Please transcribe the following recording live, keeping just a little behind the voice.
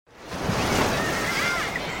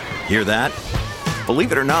Hear that?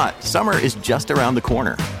 Believe it or not, summer is just around the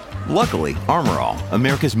corner. Luckily, Armor All,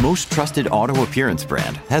 America's most trusted auto appearance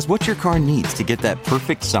brand, has what your car needs to get that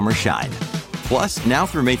perfect summer shine. Plus, now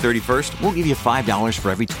through May 31st, we'll give you $5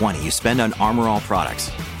 for every $20 you spend on Armor All products.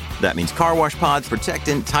 That means car wash pods,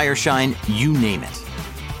 protectant, tire shine, you name it.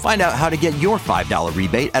 Find out how to get your $5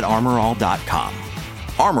 rebate at armorall.com.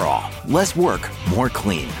 Armor All, less work, more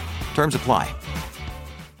clean. Terms apply.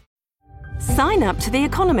 Sign up to The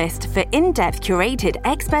Economist for in-depth curated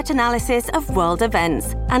expert analysis of world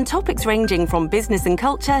events and topics ranging from business and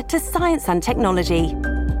culture to science and technology.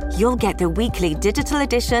 You'll get the weekly digital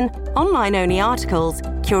edition, online-only articles,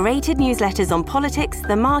 curated newsletters on politics,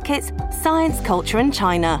 the markets, science, culture and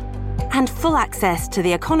China, and full access to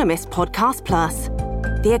The Economist Podcast Plus.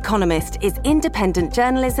 The Economist is independent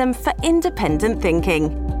journalism for independent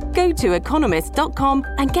thinking. Go to economist.com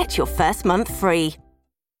and get your first month free.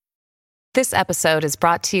 This episode is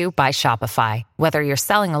brought to you by Shopify. Whether you're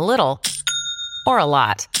selling a little or a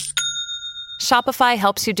lot, Shopify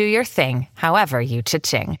helps you do your thing, however you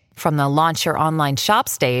cha-ching. From the launch your online shop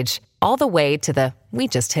stage, all the way to the we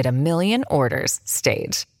just hit 1 million orders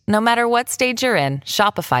stage. No matter what stage you're in,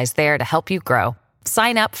 Shopify's there to help you grow.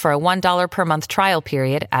 Sign up for a $1 per month trial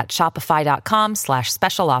period at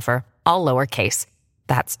shopify.com/special offer, all lowercase.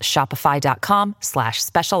 That's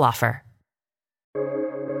shopify.com/special offer.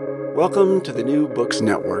 Welcome to the New Books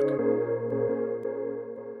Network.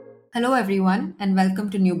 Hello, everyone, and welcome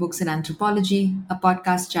to New Books in Anthropology, a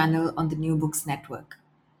podcast channel on the New Books Network.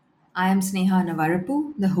 I am Sneha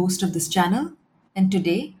Navarapu, the host of this channel, and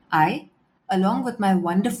today I, along with my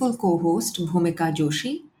wonderful co-host Bhumika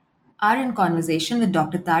Joshi, are in conversation with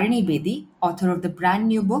Dr. Tarini Bedi, author of the brand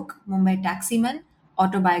new book, Mumbai Taximen,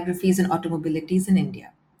 Autobiographies and Automobilities in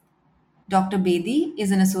India. Dr. Bedi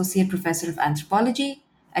is an associate professor of anthropology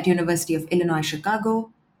at University of Illinois, Chicago.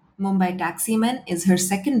 Mumbai Taximen is her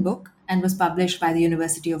second book and was published by the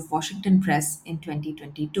University of Washington Press in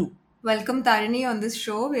 2022. Welcome, Tarini, on this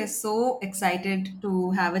show. We are so excited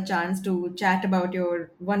to have a chance to chat about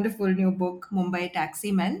your wonderful new book, Mumbai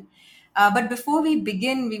Taximen. But before we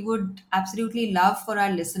begin, we would absolutely love for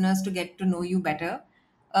our listeners to get to know you better.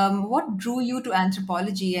 What drew you to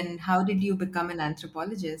anthropology and how did you become an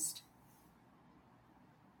anthropologist?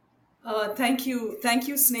 Thank you,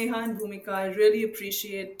 Sneha and Bhumika. I really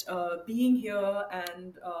appreciate being here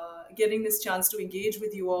and getting this chance to engage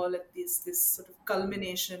with you all at this sort of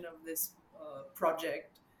culmination of this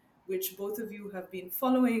project, which both of you have been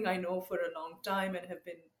following, I know, for a long time and have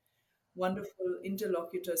been wonderful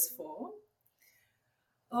interlocutors for.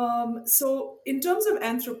 So, in terms of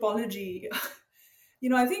anthropology,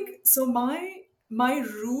 I think so. My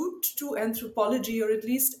route to anthropology, or at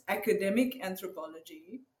least academic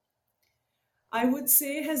anthropology, I would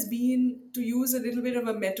say has been, to use a little bit of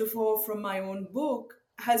a metaphor from my own book,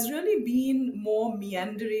 has really been more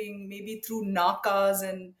meandering, maybe through nakas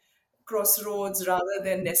and crossroads rather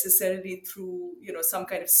than necessarily through, some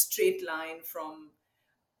kind of straight line from,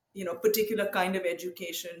 particular kind of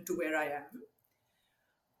education to where I am.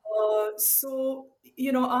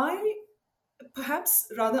 I perhaps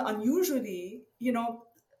rather unusually,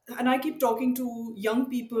 and I keep talking to young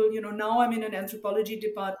people, now I'm in an anthropology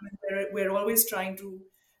department where we're always trying to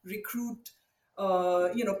recruit,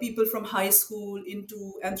 people from high school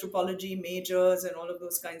into anthropology majors and all of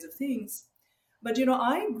those kinds of things. But,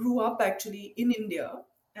 I grew up actually in India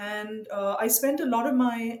and I spent a lot of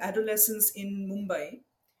my adolescence in Mumbai.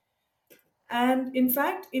 And in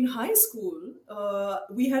fact, in high school,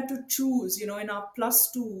 we had to choose, in our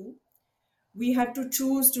 +2, we had to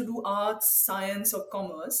choose to do arts, science, or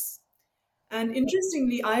commerce. And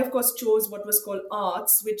interestingly, I, of course, chose what was called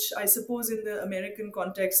arts, which I suppose in the American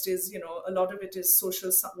context is, a lot of it is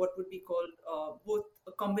social, what would be called both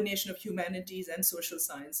a combination of humanities and social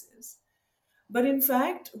sciences. But in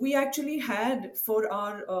fact, we actually had for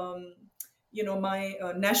our, my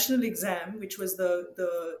national exam, which was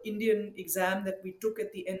the Indian exam that we took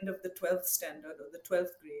at the end of the 12th standard or the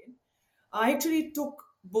 12th grade, I actually took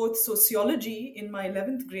both sociology in my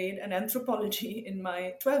 11th grade and anthropology in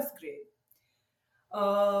my 12th grade.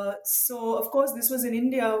 So, of course, this was in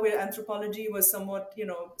India where anthropology was somewhat,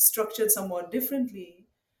 structured somewhat differently.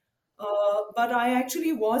 But I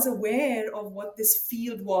actually was aware of what this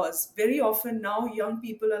field was. Very often now young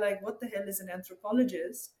people are like, what the hell is an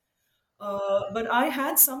anthropologist? But I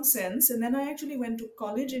had some sense, and then I actually went to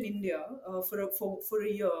college in India for a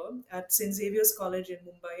year at St. Xavier's College in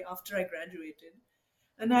Mumbai after I graduated.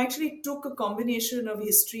 And I actually took a combination of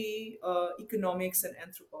history, economics, and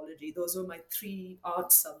anthropology. Those were my 3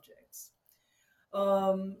 art subjects.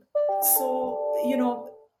 So,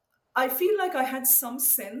 I feel like I had some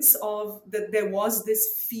sense of that there was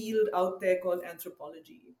this field out there called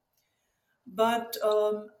anthropology. But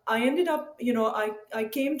I ended up, I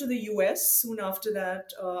came to the US soon after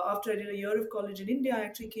that. After I did a year of college in India, I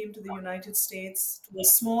actually came to the United States to a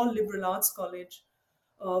small liberal arts college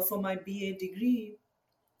for my BA degree,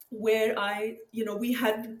 where we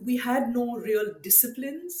had no real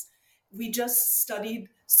disciplines. We just studied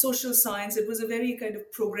social science. It was a very kind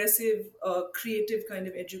of progressive, creative kind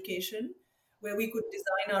of education where we could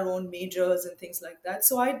design our own majors and things like that.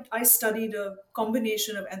 So I studied a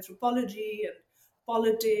combination of anthropology and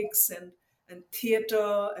politics and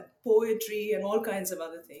theater and poetry and all kinds of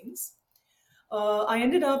other things. I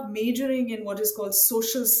ended up majoring in what is called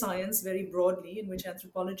social science very broadly, in which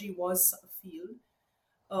anthropology was a field,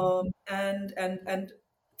 and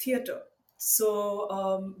theater.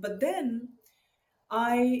 So, but then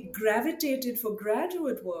I gravitated for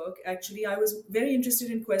graduate work. Actually, I was very interested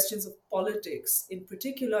in questions of politics in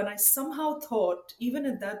particular, and I somehow thought, even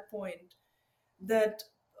at that point, that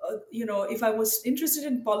if I was interested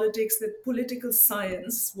in politics, that political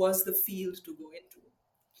science was the field to go into.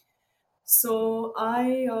 So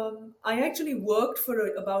I actually worked for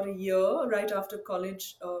about a year right after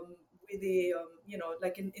college, with a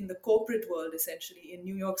like in the corporate world, essentially in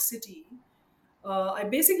New York City. I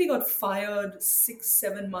basically got fired 6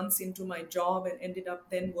 7 months into my job and ended up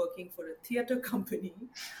then working for a theater company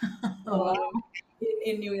uh, Wow.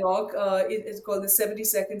 in New York. It's called the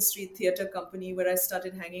 72nd Street Theater Company, where I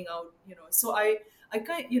started hanging out. So I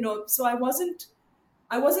kind so I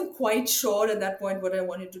wasn't quite sure at that point what I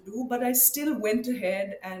wanted to do, but I still went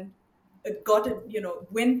ahead and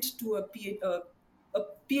went to a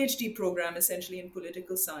PhD program essentially in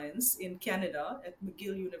political science in Canada at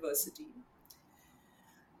McGill University.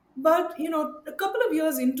 But a couple of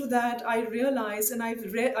years into that, I realized, and I've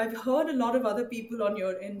heard a lot of other people on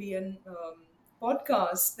your NBN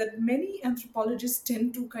podcast, that many anthropologists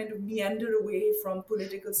tend to kind of meander away from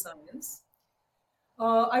political science.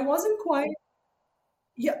 I wasn't quite.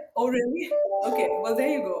 Yeah. Oh, really? Okay. Well, there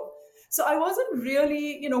you go. So I wasn't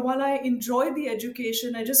really, while I enjoyed the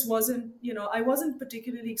education, I wasn't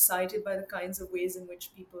particularly excited by the kinds of ways in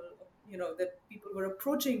which that people were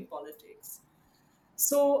approaching politics.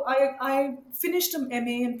 So I finished an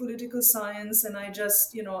MA in political science, and I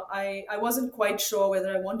just, I wasn't quite sure whether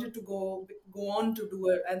I wanted to go on to do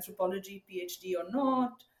an anthropology PhD or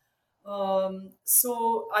not.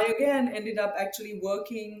 So I again ended up actually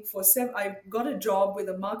working I got a job with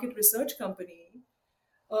a market research company.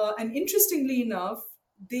 And interestingly enough,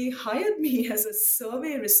 they hired me as a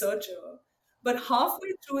survey researcher. But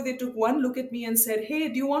halfway through, they took one look at me and said, "Hey,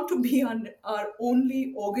 do you want to be our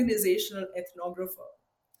only organizational ethnographer?"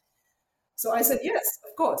 So I said, "Yes,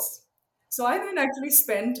 of course." So I then actually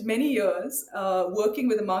spent many years working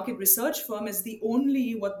with a market research firm as the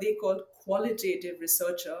only what they called qualitative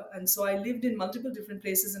researcher. And so I lived in multiple different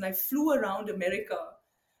places, and I flew around America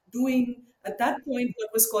doing, at that point,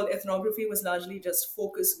 what was called ethnography was largely just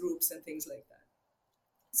focus groups and things like that.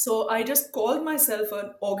 So I just called myself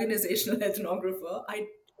an organizational ethnographer. I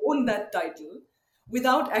own that title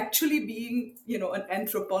without actually being, an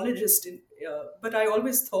anthropologist. But I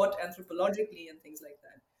always thought anthropologically and things like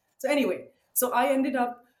that. So anyway, so I ended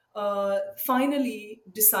up finally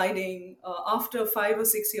deciding, after 5 or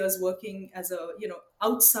 6 years working as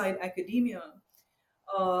outside academia,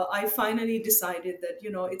 I finally decided that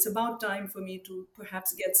it's about time for me to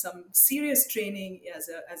perhaps get some serious training as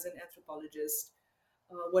an anthropologist,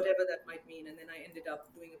 whatever that might mean. And then I ended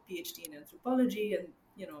up doing a PhD in anthropology, and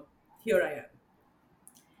here I am.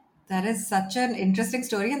 That is such an interesting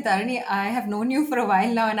story. And Tarini, I have known you for a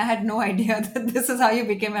while now, and I had no idea that this is how you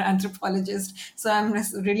became an anthropologist. So I'm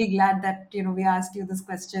really glad that we asked you this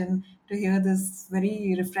question to hear this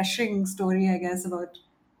very refreshing story, I guess, about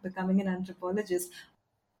becoming an anthropologist.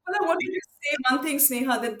 Well, I wanted to say one thing,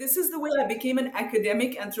 Sneha, that this is the way I became an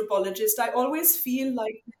academic anthropologist. I always feel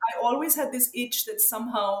like I always had this itch that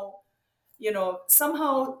somehow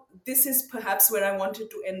this is perhaps where I wanted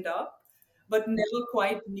to end up, but never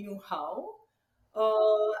quite knew how.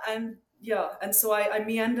 And yeah, and so I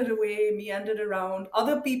meandered away, meandered around.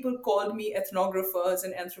 Other people called me ethnographers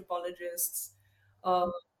and anthropologists.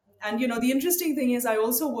 Um, and the interesting thing is, I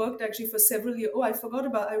also worked actually for several years. Oh, I forgot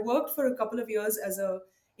about. I worked for a couple of years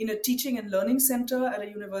in a teaching and learning center at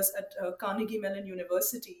a at Carnegie Mellon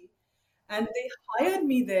University, and they hired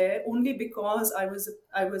me there only because I was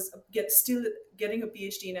still getting a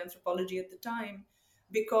PhD in anthropology at the time.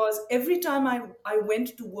 Because every time I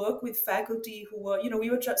went to work with faculty we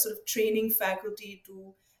were sort of training faculty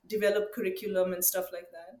to develop curriculum and stuff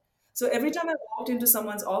like that. So every time I walked into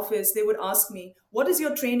someone's office, they would ask me, "What is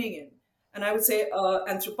your training in?" And I would say,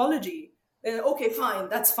 "Anthropology." Okay, fine,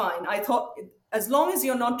 that's fine. I thought, as long as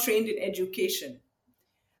you're not trained in education.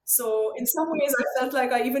 So in some ways, I felt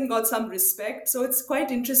like I even got some respect. So it's quite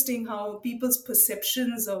interesting how people's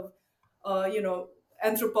perceptions of, you know,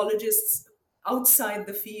 anthropologists outside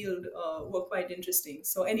the field were quite interesting.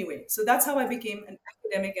 So anyway, so that's how I became an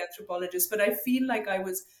academic anthropologist. But I feel like I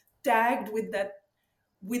was tagged with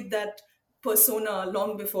that persona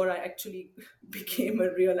long before I actually became a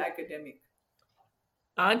real academic.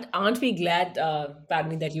 Aren't we glad,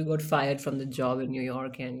 Padmi, that you got fired from the job in New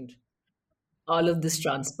York and all of this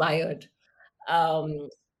transpired? Um,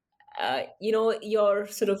 your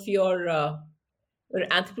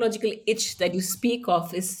anthropological itch that you speak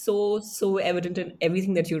of is so evident in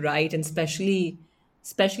everything that you write, and especially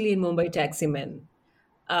in Mumbai Taxi Men.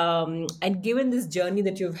 And given this journey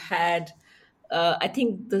that you've had, I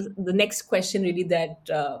think the next question really that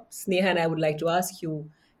Sneha and I would like to ask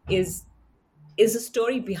you is is the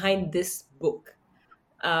story behind this book,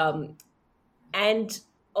 um, and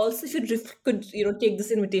also should could take this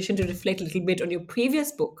invitation to reflect a little bit on your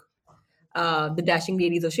previous book, The Dashing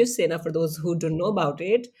Ladies of Shiv Sena, for those who don't know about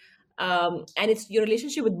it. And it's your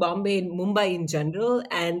relationship with Bombay and Mumbai in general,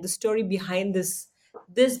 and the story behind this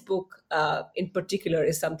book in particular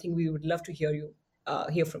is something we would love to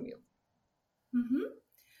hear from you.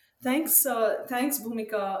 Thanks,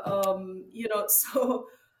 Bhumika.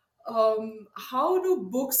 How do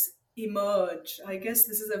books emerge? I guess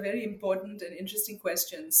this is a very important and interesting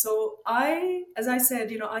question. So, as I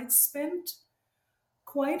said, I'd spent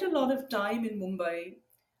quite a lot of time in Mumbai.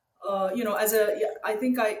 I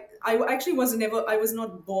think I actually I was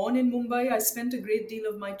not born in Mumbai. I spent a great deal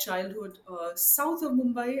of my childhood south of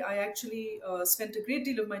Mumbai. I actually spent a great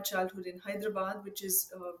deal of my childhood in Hyderabad, which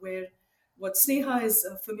is where what Sneha is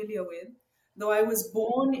familiar with. Though I was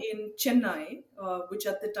born in Chennai, which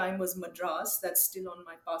at the time was Madras, that's still on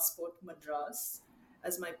my passport, Madras,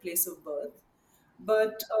 as my place of birth.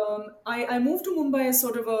 But I moved to Mumbai as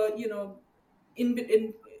sort of a,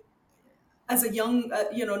 in as a young,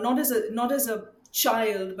 not as a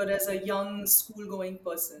child, but as a young school going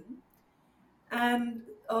person, and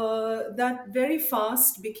that very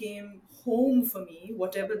fast became home for me,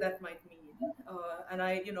 whatever that might mean. And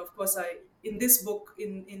I, of course, I in this book,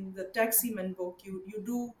 in the Taxi Men book, you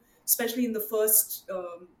do, especially in the first,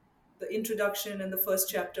 the introduction and the first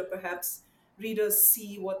chapter, perhaps readers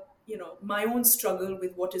see what my own struggle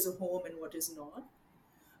with what is a home and what is not.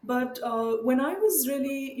 But when I was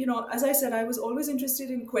really, as I said, I was always interested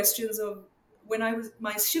in questions of when I was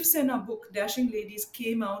my Shiv Sena book, Dashing Ladies,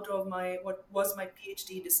 came out of my what was my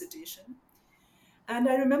PhD dissertation. And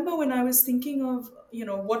I remember when I was thinking of,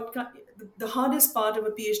 the hardest part of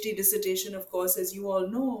a PhD dissertation, of course, as you all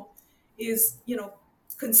know, is,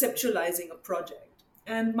 conceptualizing a project.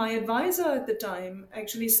 And my advisor at the time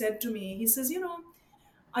actually said to me, he says,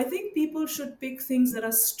 I think people should pick things that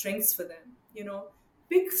are strengths for them.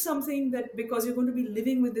 Pick something that, because you're going to be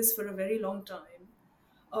living with this for a very long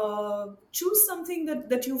time, choose something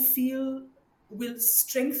that you feel will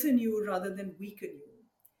strengthen you rather than weaken you.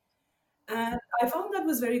 And I found that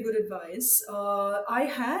was very good advice. I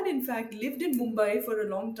had, in fact, lived in Mumbai for a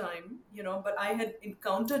long time, but I had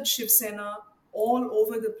encountered Shiv Sena all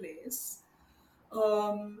over the place,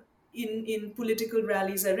 in political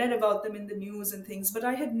rallies. I read about them in the news and things, but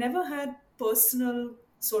I had never had personal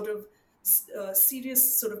sort of serious,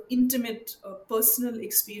 sort of intimate, personal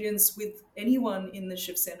experience with anyone in the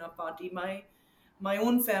Shiv Sena party. My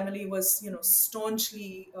own family was,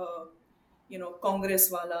 staunchly, Congress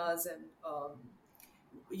walas, and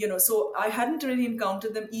so I hadn't really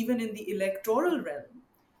encountered them even in the electoral realm.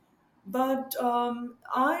 But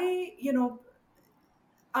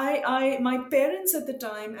my parents at the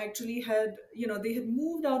time actually had, they had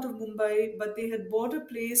moved out of Mumbai, but they had bought a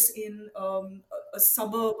place in a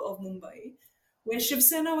suburb of Mumbai where Shiv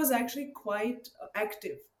Sena was actually quite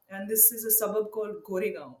active. And this is a suburb called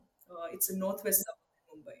Goregaon. It's a northwest suburb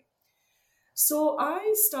of Mumbai. So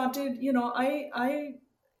I started, I,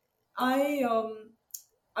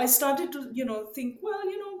 I started to, think, well,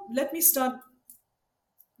 let me start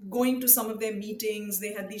going to some of their meetings.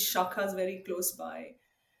 They had these shakhas very close by.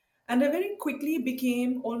 And I very quickly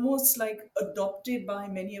became almost like adopted by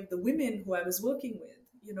many of the women who I was working with,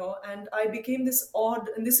 and I became this odd,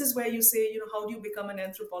 and this is where you say, how do you become an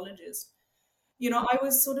anthropologist? I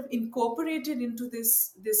was sort of incorporated into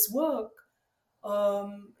this work,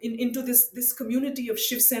 into this community of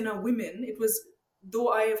Shiv Sena women. It was, though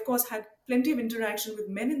I, of course, had plenty of interaction with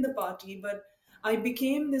men in the party, but I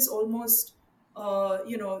became this almost,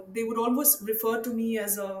 they would almost refer to me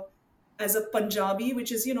as a as a Punjabi,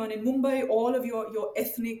 which is, and in Mumbai, all of your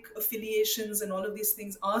ethnic affiliations and all of these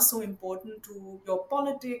things are so important to your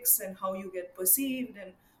politics and how you get perceived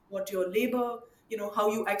and what your labor,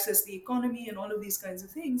 how you access the economy and all of these kinds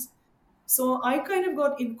of things. So I kind of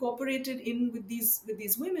got incorporated in with these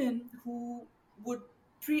women who would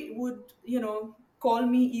call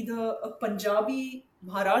me either a Punjabi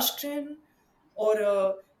Maharashtrian or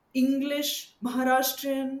a English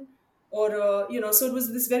Maharashtrian or so it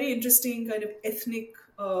was this very interesting kind of ethnic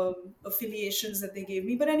affiliations that they gave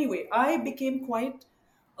me. But anyway, I became quite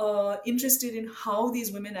interested in how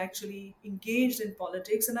these women actually engaged in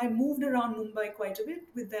politics, and I moved around Mumbai quite a bit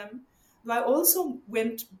with them. I also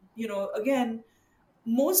went, again,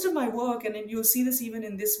 most of my work, and you'll see this even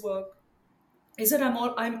in this work, is that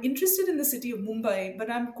I'm interested in the city of Mumbai,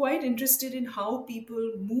 but I'm quite interested in how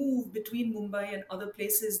people move between Mumbai and other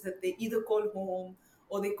places that they either call home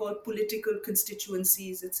or they call political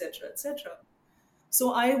constituencies, etc., etc.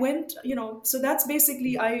 So I went, so that's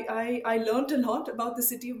basically, I learned a lot about the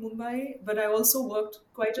city of Mumbai, but I also worked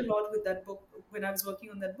quite a lot with that book when I was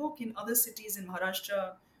working on that book in other cities in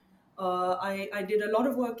Maharashtra. I did a lot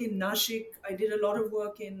of work in Nashik. I did a lot of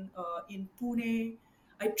work in Pune.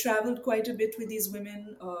 I traveled quite a bit with these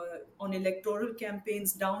women on electoral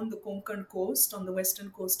campaigns down the Konkan coast, on the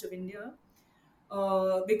western coast of India,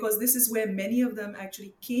 because this is where many of them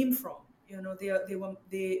actually came from.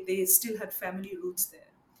 They still had family roots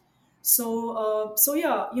there. So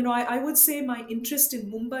yeah, I would say my interest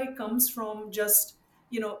in Mumbai comes from just,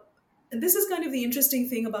 and this is kind of the interesting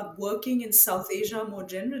thing about working in South Asia more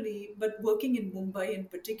generally, but working in Mumbai in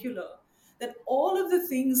particular, that all of the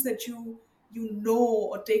things that you know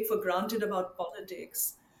or take for granted about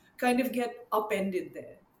politics kind of get upended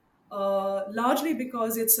there. Largely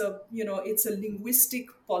because it's a linguistic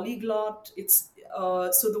polyglot. It's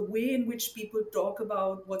so the way in which people talk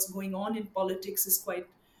about what's going on in politics is quite,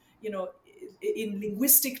 you know, in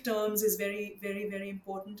linguistic terms, is very, very, very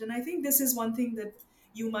important. And I think this is one thing that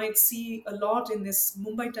you might see a lot in this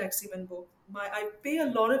Mumbai Taximan book. I pay a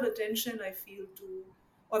lot of attention, I feel, to.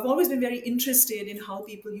 I've always been very interested in how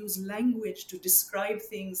people use language to describe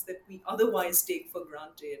things that we otherwise take for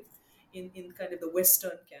granted in kind of the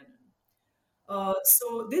Western canon.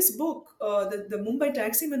 So this book, the Mumbai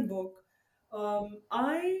Taximan book,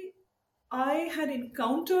 I had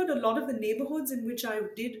encountered a lot of the neighborhoods in which in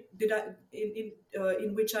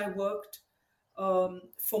which I worked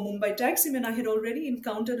for Mumbai Taximan. I had already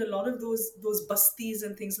encountered a lot of those bastis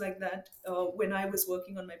and things like that when I was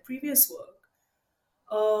working on my previous work.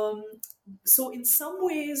 Um, so in some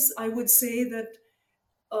ways, I would say that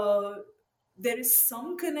uh, there is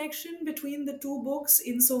some connection between the two books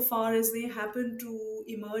insofar as they happen to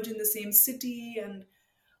emerge in the same city, and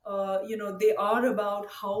they are about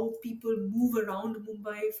how people move around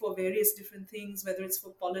Mumbai for various different things, whether it's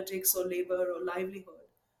for politics or labor or livelihood.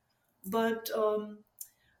 But um,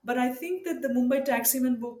 but I think that the Mumbai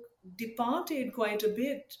Taximan book departed quite a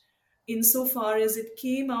bit insofar as it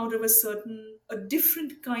came out of a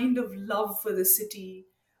different kind of love for the city,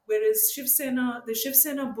 whereas the Shiv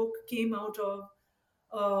Sena book came out of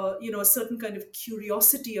a certain kind of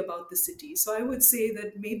curiosity about the city. So I would say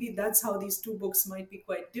that maybe that's how these two books might be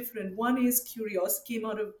quite different. One is came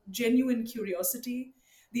out of genuine curiosity.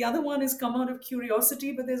 The other one has come out of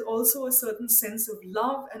curiosity, but there's also a certain sense of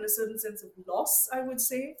love and a certain sense of loss, I would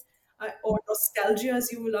say, or nostalgia,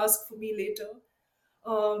 as you will ask for me later,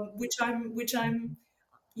 which I'm,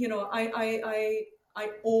 I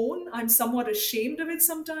own. I'm somewhat ashamed of it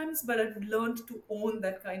sometimes, but I've learned to own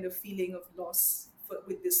that kind of feeling of loss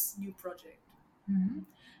with this new project.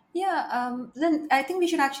 Yeah, then I think we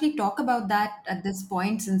should actually talk about that at this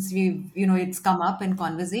point since it's come up in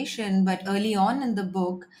conversation. But early on in the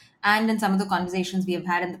book and in some of the conversations we have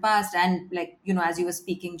had in the past, and like, as you were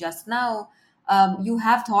speaking just now, you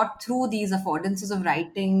have thought through these affordances of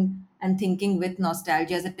writing and thinking with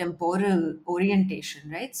nostalgia as a temporal orientation,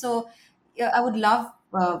 right? So yeah, I would love,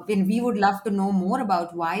 we would love to know more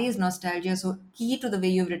about why is nostalgia so key to the way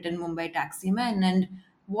you've written Mumbai Taximan, and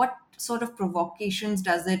what sort of provocations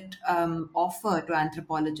does it offer to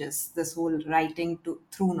anthropologists, this whole writing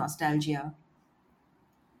through nostalgia?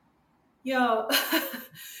 Yeah.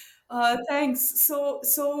 Thanks. So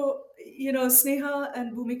Sneha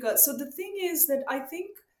and Bhumika. So the thing is that I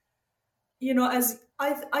think, as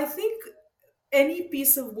I think any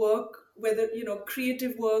piece of work, whether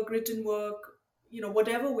creative work, written work,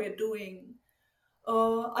 whatever we're doing,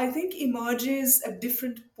 I think emerges at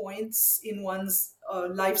different points in one's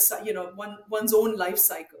one's own life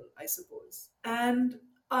cycle, I suppose. And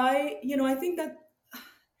I think that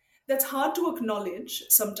that's hard to acknowledge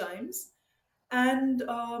sometimes. And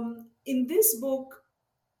in this book,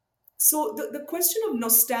 so the question of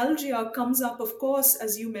nostalgia comes up, of course,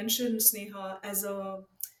 as you mentioned, Sneha, as a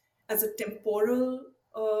temporal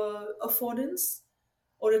affordance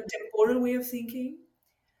or a temporal way of thinking.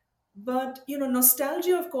 But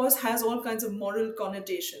nostalgia, of course, has all kinds of moral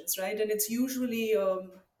connotations, right? And it's usually,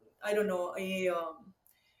 I don't know,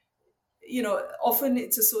 often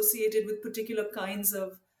it's associated with particular kinds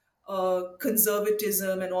of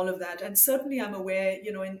conservatism and all of that. And certainly, I'm aware,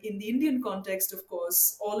 in the Indian context, of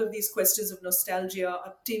course, all of these questions of nostalgia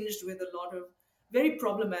are tinged with a lot of very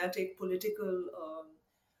problematic political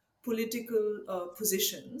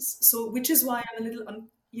positions. So, which is why I'm a little,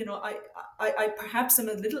 I perhaps am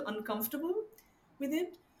a little uncomfortable with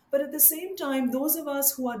it. But at the same time, those of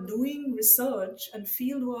us who are doing research and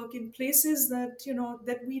field work in places that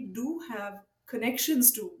that we do have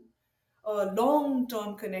connections to,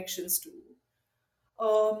 long-term connections to,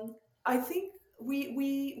 I think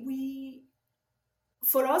we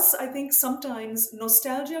for us, I think sometimes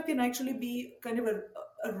nostalgia can actually be kind of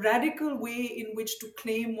a radical way in which to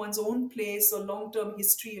claim one's own place or long-term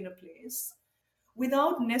history in a place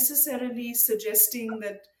without necessarily suggesting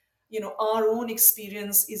that our own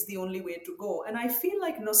experience is the only way to go. And I feel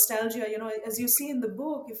like nostalgia, as you see in the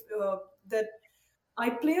book, if that I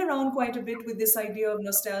play around quite a bit with this idea of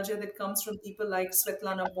nostalgia that comes from people like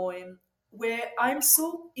Svetlana Boym, where I'm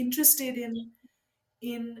so interested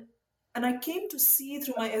in and I came to see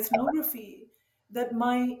through my ethnography that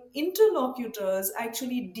my interlocutors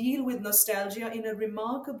actually deal with nostalgia in a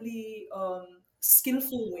remarkably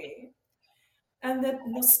skillful way, and that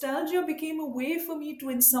nostalgia became a way for me to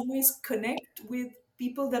in some ways connect with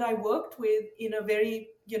people that I worked with in a very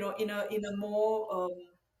in a more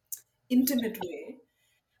intimate way.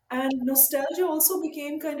 And nostalgia also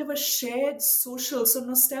became kind of a shared social. So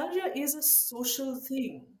nostalgia is a social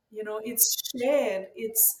thing. It's shared.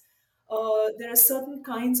 It's there are certain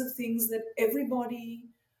kinds of things that everybody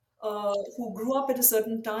who grew up at a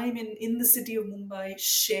certain time in the city of Mumbai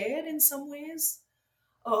shared in some ways,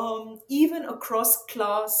 even across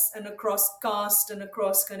class and across caste and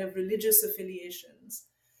across kind of religious affiliations.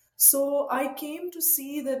 So I came to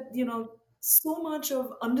see that, so much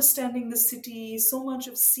of understanding the city, so much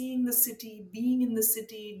of seeing the city, being in the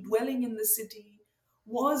city, dwelling in the city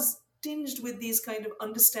was tinged with these kind of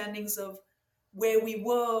understandings of where we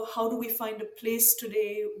were, how do we find a place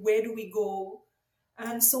today, where do we go?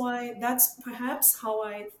 And so that's perhaps how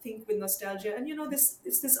I think with nostalgia. And this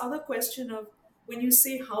it's this other question of, when you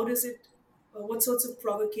say how does it what sorts of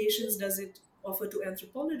provocations does it offer to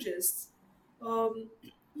anthropologists? um,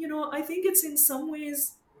 I think it's in some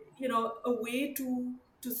ways a way to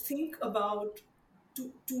think about,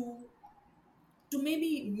 to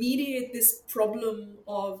maybe mediate this problem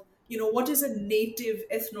of what is a native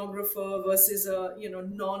ethnographer versus a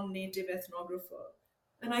non-native ethnographer.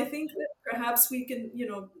 And I think that perhaps we can,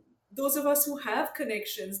 those of us who have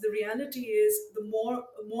connections, the reality is the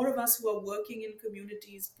more of us who are working in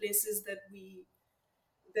communities, places that we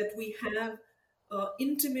have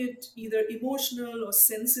intimate, either emotional or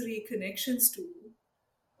sensory connections to,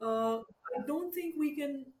 uh, I don't think we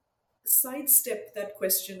can sidestep that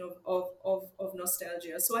question of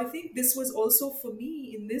nostalgia. So I think this was also for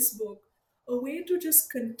me in this book a way to just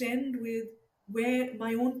contend with where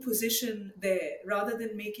my own position there, rather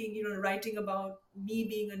than making, writing about me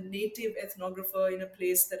being a native ethnographer in a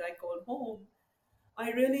place that I call home. I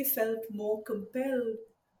really felt more compelled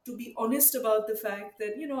to be honest about the fact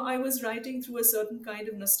that, I was writing through a certain kind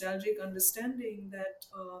of nostalgic understanding that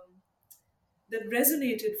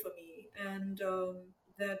resonated for me, and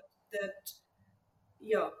that that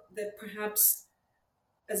yeah, that perhaps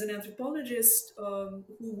as an anthropologist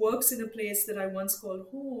who works in a place that I once called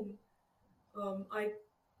home,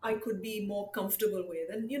 I could be more comfortable with.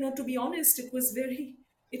 And to be honest, it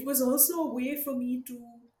was also a way for me to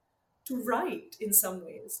write in some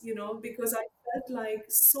ways, because I felt like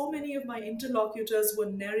so many of my interlocutors were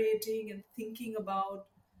narrating and thinking about,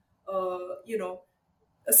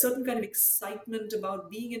 a certain kind of excitement about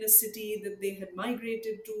being in a city that they had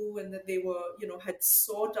migrated to, and that they were, had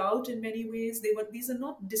sought out in many ways. These are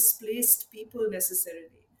not displaced people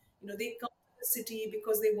necessarily. They come to the city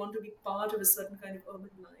because they want to be part of a certain kind of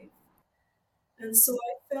urban life. And so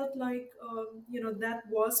I felt like, that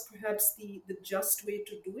was perhaps the just way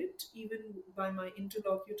to do it, even by my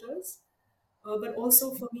interlocutors, but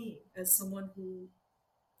also for me as someone who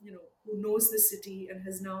knows the city and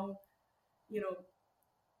has now, you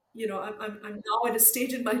know, I'm now at a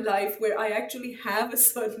stage in my life where I actually have a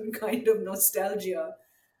certain kind of nostalgia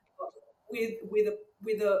with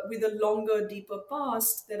a longer, deeper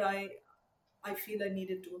past that I feel I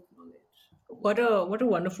needed to acknowledge. What a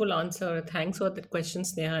wonderful answer. Thanks for that question,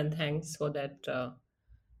 Sneha, and thanks for that.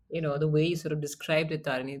 The way you sort of described it,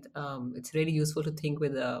 Tarini. It's really useful to think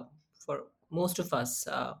with for most of us.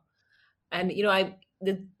 And you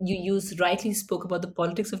rightly spoke about the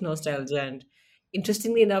politics of nostalgia. And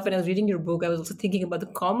interestingly enough, when I was reading your book, I was also thinking about the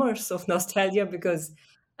commerce of nostalgia, because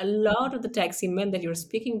a lot of the taxi men that you're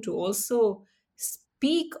speaking to also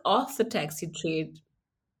speak of the taxi trade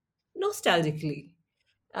nostalgically,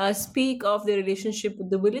 speak of their relationship with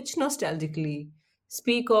the village nostalgically,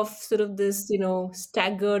 speak of sort of this,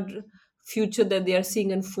 staggered future that they are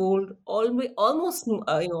seeing unfold, almost,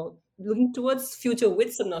 looking towards future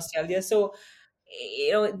with some nostalgia. So,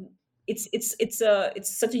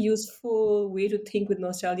 it's such a useful way to think with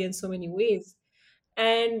nostalgia in so many ways.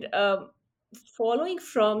 And following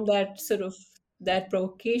from that sort of that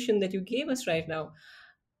provocation that you gave us right now,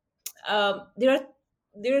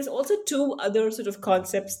 there's also two other sort of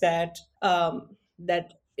concepts that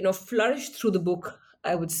flourish through the book,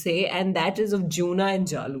 I would say, and that is of Juna and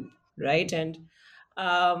Jalu, right? And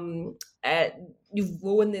um, uh, you've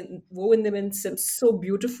woven them in so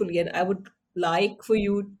beautifully, and I would like for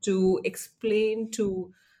you to explain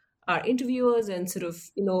to our interviewers and sort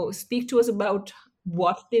of speak to us about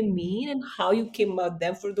what they mean and how you came about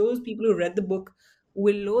them. For those people who read the book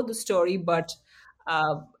will know the story, but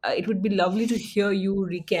it would be lovely to hear you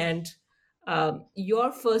recant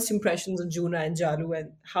your first impressions of Juna and Jalu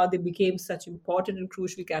and how they became such important and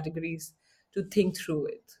crucial categories to think through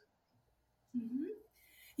it.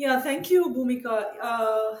 Yeah, thank you, Bhumika.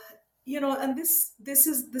 And this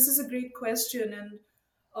is a great question, and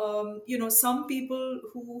some people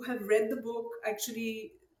who have read the book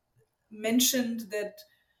actually mentioned that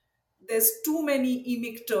there's too many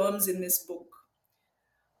emic terms in this book.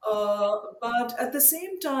 But at the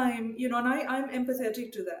same time, and I'm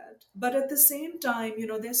empathetic to that. But at the same time,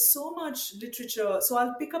 there's so much literature. So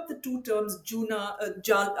I'll pick up the two terms,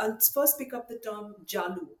 I'll first pick up the term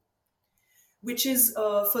Jalu, which is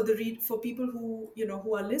for people who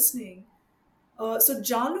who are listening. So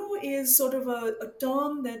Jalu is sort of a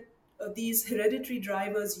term that these hereditary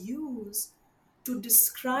drivers use to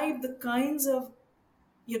describe the kinds of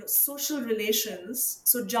social relations.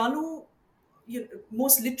 So Jalu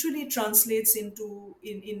most literally translates into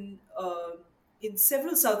in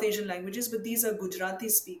several South Asian languages, but these are Gujarati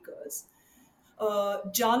speakers.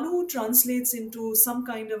 Jalu translates into some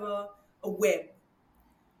kind of a web.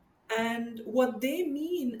 And what they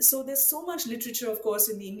mean, so there's so much literature, of course,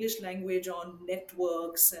 in the English language on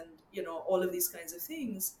networks and all of these kinds of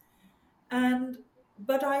things. And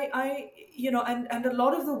but and a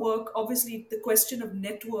lot of the work, obviously, the question of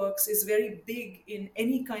networks is very big in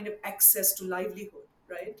any kind of access to livelihood,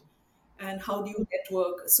 right? And how do you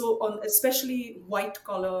network? So on especially white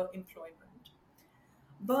collar employment.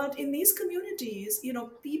 But in these communities,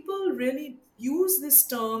 people really use this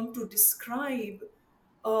term to describe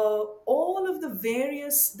all of the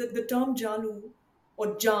the term Jalu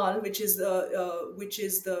or Jal, which is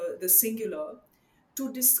the singular,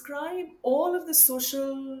 to describe all of the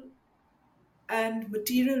social and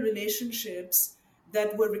material relationships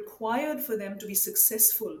that were required for them to be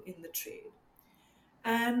successful in the trade.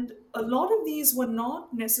 And a lot of these were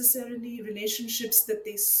not necessarily relationships that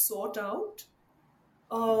they sought out,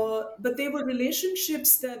 but they were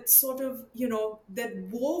relationships that sort of, that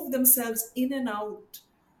wove themselves in and out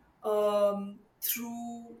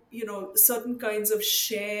through, certain kinds of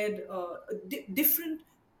shared, different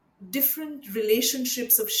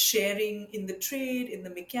relationships of sharing in the trade, in the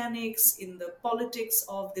mechanics, in the politics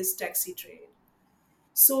of this taxi trade.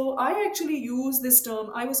 So I actually use this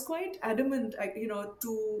term. I was quite adamant,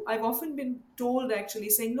 I've often been told actually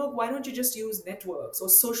saying, look, why don't you just use networks or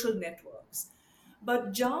social networks?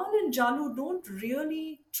 But Jal and Jalu don't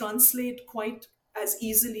really translate quite as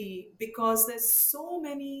easily because there's so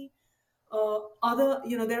many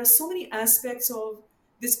there are so many aspects of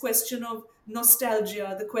this question of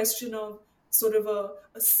nostalgia, the question of sort of a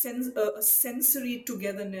sensory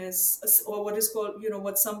togetherness, or what is called,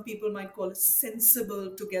 what some people might call a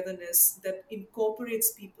sensible togetherness that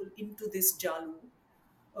incorporates people into this Jalu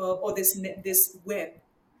or this web.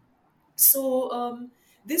 So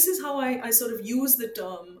this is how I sort of use the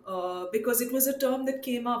term because it was a term that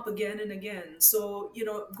came up again and again. So,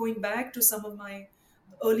 going back to some of my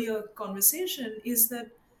earlier conversation is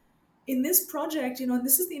that in this project, and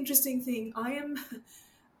this is the interesting thing, I am,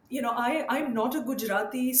 I'm not a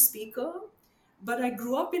Gujarati speaker, but I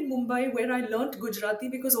grew up in Mumbai where I learnt Gujarati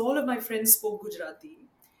because all of my friends spoke Gujarati.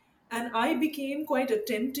 And I became quite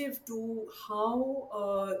attentive to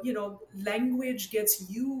how, language gets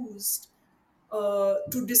used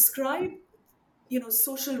to describe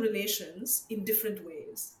social relations in different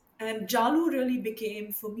ways. And Jalu really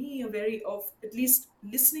became for me a very of at least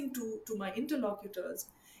listening to my interlocutors,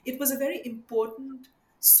 it was a very important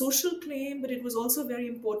social claim, but it was also a very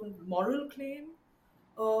important moral claim.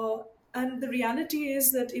 uh, and the reality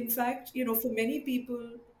is that, in fact, for many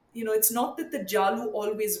people, it's not that the Jalu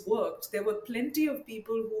always worked. There were plenty of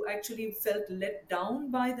people who actually felt let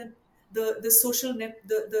down by the social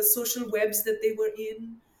the social webs that they were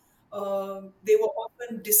in. They were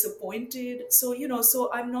often disappointed. So,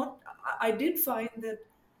 so I'm not. I did find that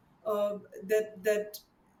that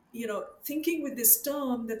thinking with this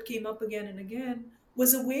term that came up again and again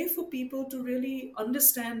was a way for people to really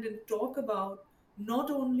understand and talk about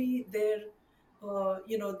not only their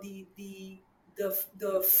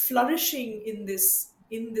the flourishing in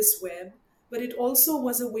this web, but it also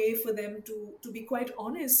was a way for them to be quite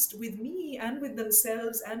honest with me and with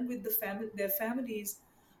themselves and with their families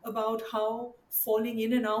about how falling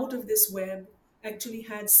in and out of this web actually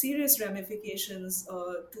had serious ramifications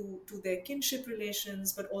to their kinship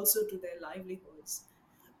relations, but also to their livelihoods.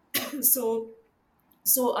 so,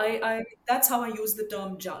 so I that's how I use the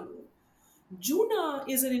term Jalu. Juna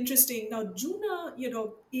is an interesting now. Juna,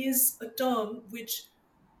 is a term which,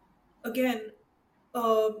 again,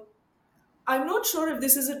 um I'm not sure if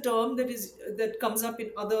this is a term that comes up in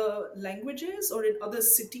other languages or in other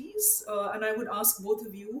cities, and I would ask both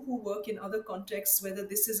of you who work in other contexts whether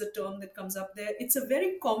this is a term that comes up there. It's a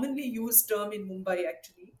very commonly used term in Mumbai,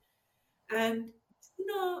 actually, and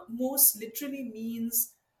Pune most literally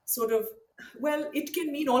means sort of, well, it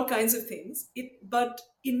can mean all kinds of things. But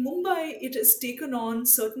in Mumbai, it has taken on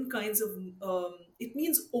certain kinds of. It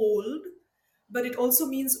means old, but it also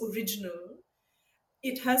means original.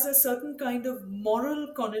 It has a certain kind of moral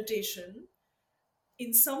connotation.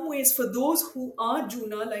 In some ways, for those who are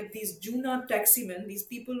Juna, like these Juna taximen, these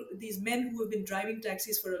people, these men who have been driving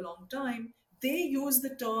taxis for a long time, they use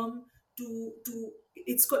the term to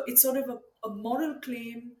it's sort of a moral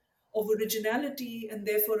claim of originality and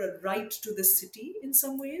therefore a right to the city in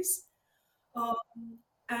some ways.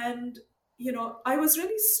 And I was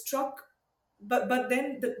really struck, but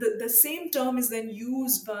then the same term is then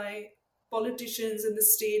used by politicians in the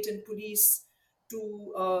state and police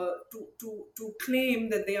to claim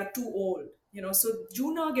that they are too old. So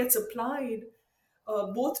Juna gets applied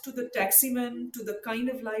both to the taximen, to the kind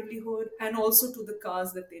of livelihood, and also to the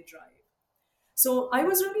cars that they drive. So I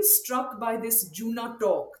was really struck by this Juna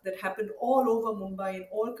talk that happened all over Mumbai in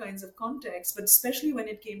all kinds of contexts, but especially when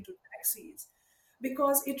it came to taxis,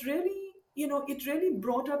 because it really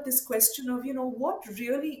brought up this question of, what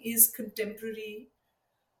really is contemporary,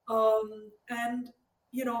 and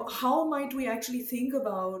how might we actually think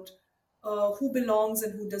about who belongs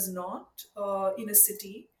and who does not in a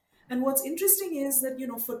city. And what's interesting is that,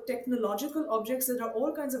 for technological objects, there are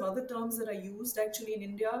all kinds of other terms that are used actually in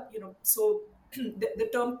India. So the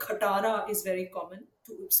term khatara is very common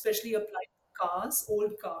to especially apply to cars,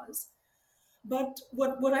 old cars. But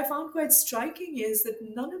what I found quite striking is that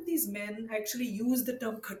none of these men actually use the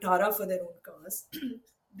term khatara for their own cars.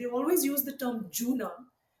 They always use the term Juna,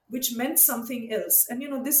 which meant something else. And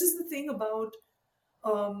this is the thing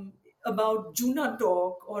um, about Juna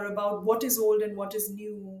talk, or about what is old and what is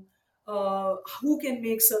new, who can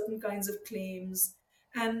make certain kinds of claims.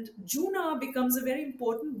 And Juna becomes a very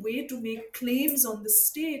important way to make claims on the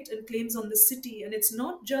state and claims on the city. And it's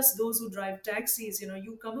not just those who drive taxis.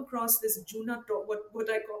 You come across this Juna talk, what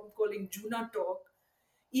I'm calling Juna talk,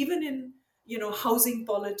 even in housing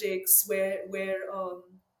politics, where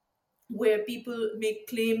people make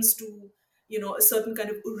claims to a certain kind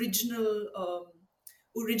of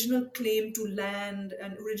original claim to land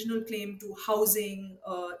and original claim to housing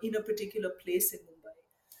in a particular place in Mumbai.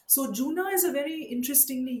 So Juna is a very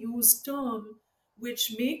interestingly used term,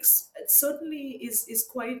 which makes certainly is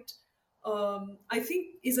quite I think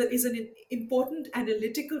is an important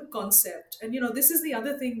analytical concept. And this is the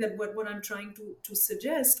other thing that what I'm trying to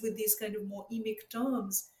suggest with these kind of more emic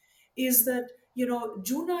terms is that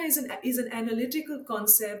Juna is an analytical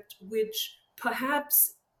concept which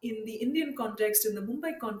perhaps in the Indian context, in the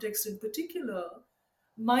Mumbai context in particular,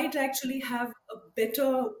 might actually have a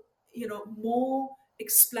better, more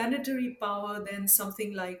explanatory power than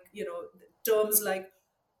something like, terms like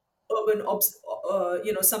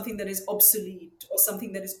something that is obsolete or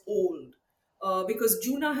something that is old. Because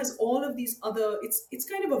Juna has all of these other, it's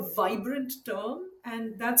kind of a vibrant term,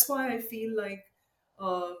 and that's why I feel like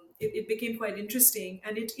it became quite interesting,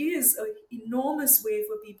 and it is an enormous way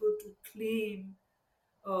for people to claim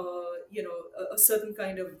a certain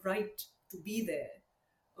kind of right to be there,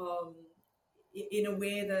 um, in a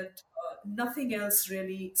way that nothing else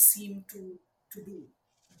really seemed to to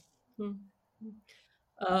do.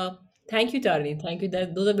 Uh, Thank you, Tarini. Thank you.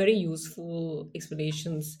 That those are very useful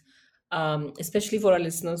explanations, especially for our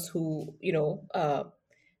listeners who uh,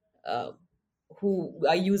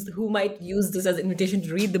 who might use this as an invitation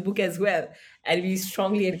to read the book as well, and we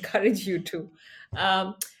strongly encourage you to.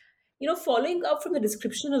 Um, Following up from the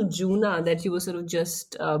description of Juna that you were sort of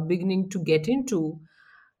just beginning to get into,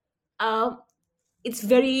 um, it's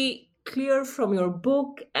very clear from your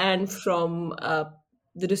book and from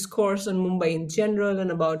the discourse on Mumbai in general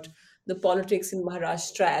and about the politics in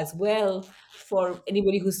Maharashtra as well, for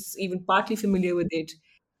anybody who's even partly familiar with it,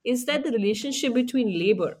 is that the relationship between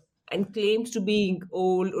labor and claims to being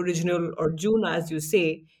old, original, or Juna, as you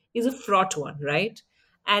say, is a fraught one, right?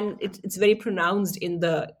 And it's very pronounced in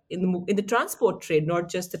the transport trade, not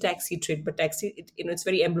just the taxi trade, but it's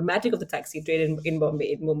very emblematic of the taxi trade in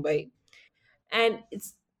Bombay, in Mumbai. And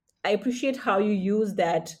it's I appreciate how you use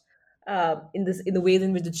that in the ways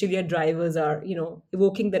in which the Chilia drivers are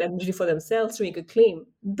evoking that energy for themselves to make a claim.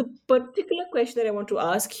 The particular question that I want to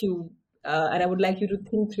ask you, and I would like you to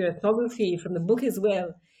think through your ethnography from the book as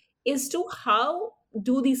well, is to how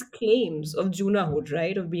do these claims of Junahood,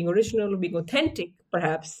 right, of being original, of being authentic,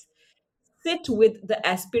 perhaps, fit with the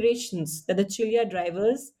aspirations that the Chilia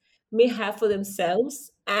drivers may have for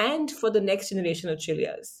themselves and for the next generation of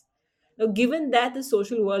Chilias. Now, given that the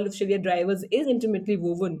social world of Sharia drivers is intimately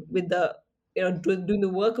woven with doing the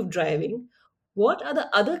work of driving, what are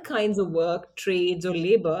the other kinds of work, trades, or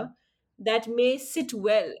labor that may sit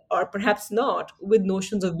well, or perhaps not, with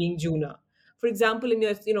notions of being Juna? For example, in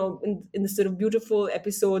in the sort of beautiful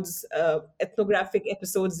episodes, ethnographic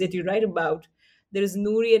episodes that you write about, there is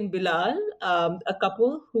Nouri and Bilal, a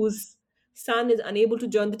couple whose son is unable to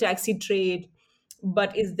join the taxi trade,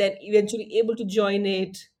 but is then eventually able to join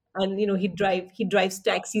it. And he drives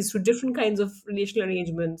taxis through different kinds of relational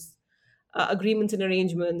arrangements, agreements and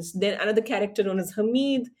arrangements. Then another character known as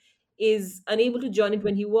Hamid is unable to join it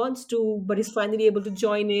when he wants to, but is finally able to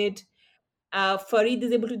join it. Farid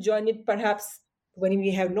is able to join it perhaps when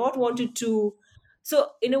we have not wanted to. So,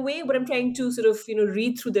 in a way, what I'm trying to sort of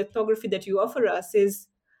read through the ethnography that you offer us is,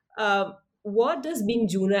 um, what does being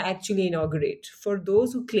Juna actually inaugurate for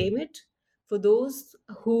those who claim it, for those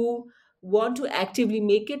who want to actively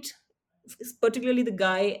make it, particularly the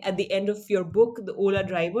guy at the end of your book, the Ola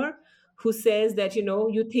driver, who says that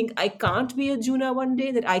you think I can't be a Juna one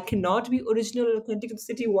day, that I cannot be original and authentic to the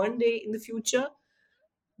city one day in the future.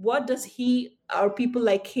 What does he or people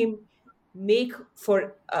like him make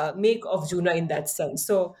of Juna in that sense?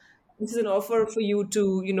 So this is an offer for you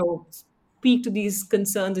to speak to these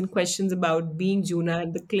concerns and questions about being Juna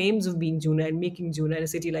and the claims of being Juna and making Juna in a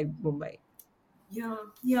city like Mumbai. Yeah,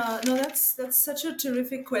 yeah, no, that's such a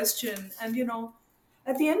terrific question. And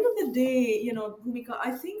at the end of the day, Bhumika,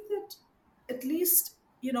 I think that at least,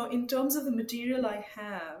 in terms of the material I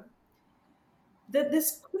have, that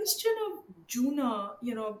this question of Juna,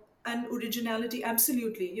 and originality,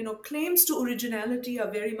 absolutely, claims to originality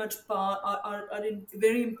are very much are in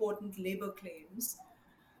very important labor claims.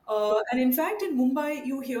 And in fact, in Mumbai,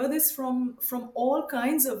 you hear this from all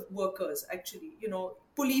kinds of workers. Actually,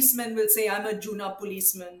 policemen will say, "I'm a Juna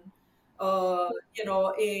policeman." Uh, you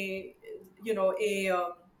know, a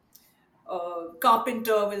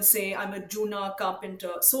carpenter will say, "I'm a Juna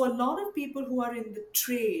carpenter." So a lot of people who are in the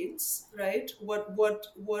trades, right?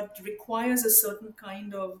 What requires a certain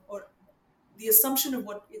kind of, or the assumption of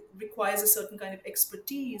what it requires a certain kind of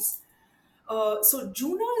expertise. So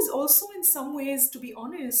Juna is also, in some ways, to be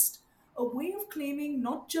honest, a way of claiming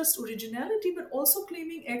not just originality but also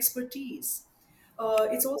claiming expertise.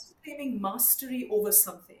 It's also claiming mastery over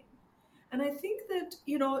something. And I think that,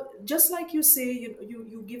 just like you say,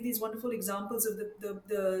 you give these wonderful examples of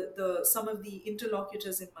the some of the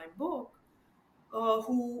interlocutors in my book,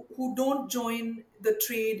 who don't join the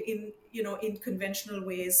trade in conventional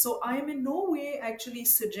ways. So I am in no way actually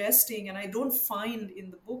suggesting, and I don't find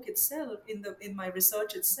in the book itself, in my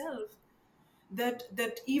research itself,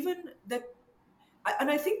 that even that.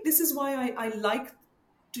 And I think this is why I like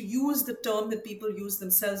to use the term that people use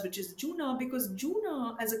themselves, which is Juna, because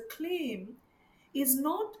Juna as a claim is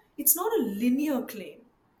not, it's not a linear claim.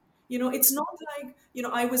 It's not like,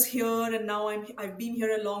 I was here and now I've been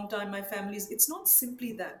here a long time, my family's, it's not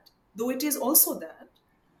simply that, though it is also that,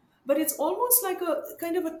 but it's almost like a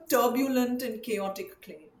kind of a turbulent and chaotic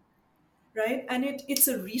claim, right? And it's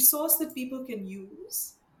a resource that people can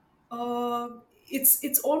use. uh,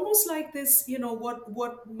 it's almost like this,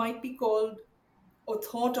 what might be called or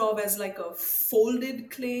thought of as like a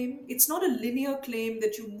folded claim. It's not a linear claim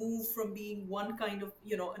that you move from being one kind of,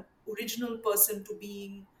 an original person to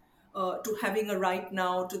being to having a right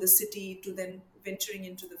now, to the city, to then venturing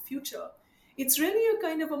into the future. It's really a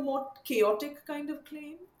kind of a more chaotic kind of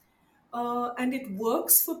claim, and it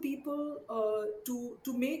works for people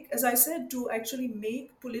to make, as I said, to actually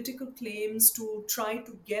make political claims, to try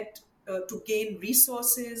to get to gain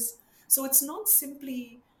resources. So it's not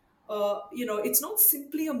simply it's not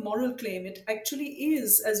simply a moral claim. It actually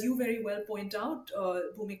is, as you very well point out,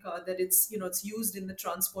 Bhumika, that it's used in the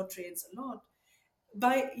transport trades a lot.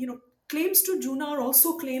 By claims to Juna are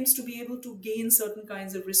also claims to be able to gain certain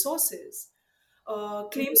kinds of resources.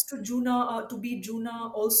 Claims to Juna, to be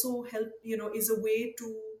Juna, also help, is a way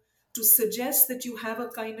to suggest that you have a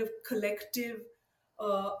kind of collective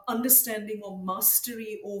understanding or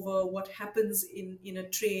mastery over what happens in a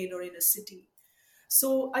trade or in a city.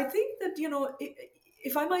 So I think that,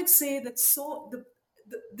 if I might say that,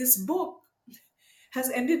 this book has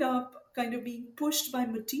ended up kind of being pushed by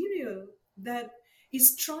material that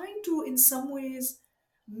is trying to, in some ways,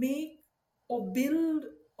 make or build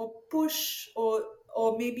or push or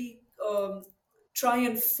maybe try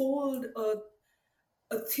and fold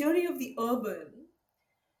a theory of the urban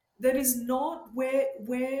that is not where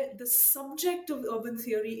the subject of urban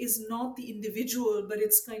theory is not the individual, but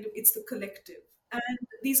it's the collective. And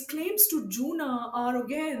these claims to Juna are,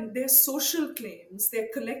 again, they're social claims, they're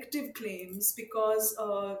collective claims, because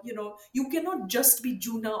you cannot just be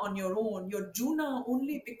Juna on your own. You're Juna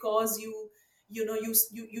only because you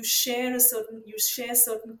share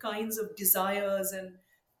certain kinds of desires and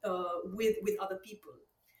with other people.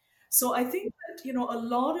 So I think that a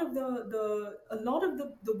lot of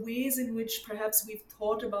the ways in which perhaps we've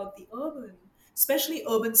thought about the urban, especially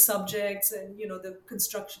urban subjects, and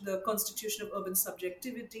the constitution of urban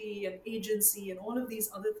subjectivity and agency and all of these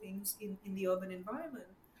other things in the urban environment,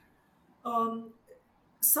 um,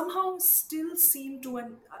 somehow still seem to,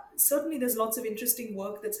 and certainly there's lots of interesting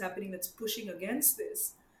work that's happening that's pushing against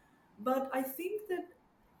this. But I think that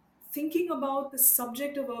thinking about the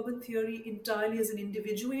subject of urban theory entirely as an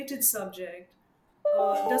individuated subject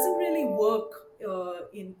doesn't really work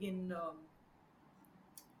in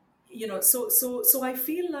so I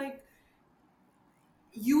feel like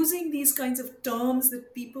using these kinds of terms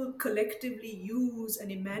that people collectively use and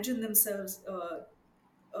imagine themselves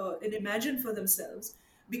and imagine for themselves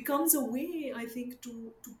becomes a way, I think,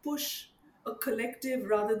 to push a collective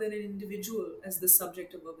rather than an individual as the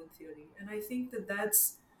subject of urban theory. And I think that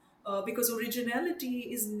that's because originality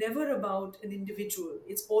is never about an individual.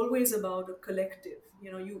 It's always about a collective.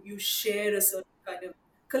 You share a certain kind of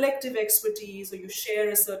collective expertise, or you share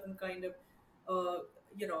a certain kind of uh,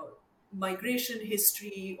 you know migration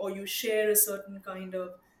history, or you share a certain kind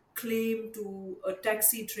of claim to a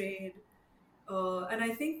taxi trade. And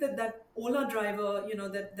I think that Ola driver,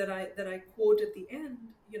 that I quote at the end,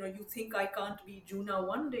 you think I can't be Juna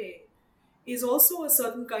one day, is also a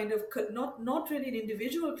certain kind of not really an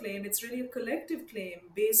individual claim. It's really a collective claim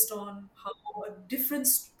based on how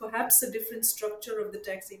perhaps a different structure of the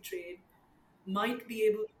taxi trade might be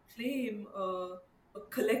able to claim a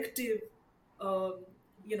collective, um,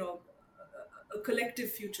 you know, a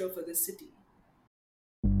collective future for the city.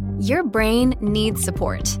 Your brain needs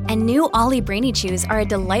support, and new Ollie Brainy Chews are a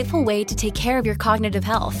delightful way to take care of your cognitive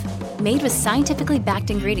health. Made with scientifically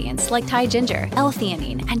backed ingredients like Thai ginger,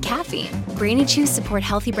 L-theanine, and caffeine, Brainy Chews support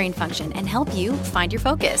healthy brain function and help you find your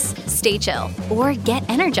focus, stay chill, or get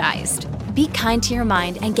energized. Be kind to your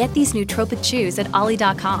mind and get these nootropic chews at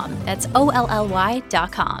ollie.com. That's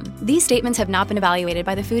OLLY.com. These statements have not been evaluated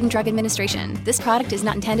by the Food and Drug Administration. This product is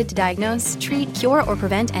not intended to diagnose, treat, cure, or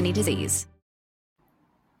prevent any disease.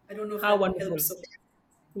 I don't know if How that wonderful. helps.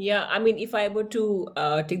 Yeah, I mean, if I were to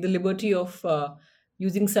take the liberty of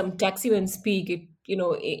using some taximan speak,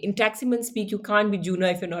 in taximan speak, you can't be Juna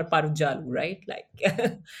if you're not part of Jalu, right? Like,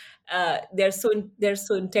 they're so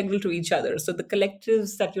integral to each other. So the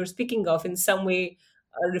collectives that you're speaking of, in some way,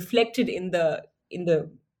 are reflected in the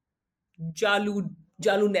Jalu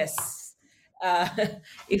Jaluness, uh,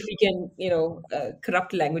 if we can,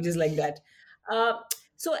 corrupt languages like that. Uh,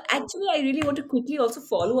 so actually, I really want to quickly also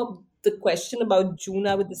follow up the question about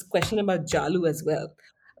Juna with this question about Jalu as well,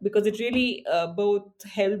 because it really both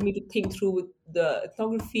helped me to think through with the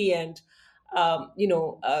ethnography and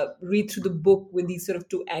read through the book with these sort of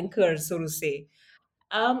two anchors, so to say.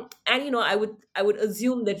 And I would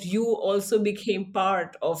assume that you also became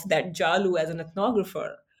part of that Jalu as an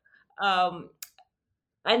ethnographer. Um,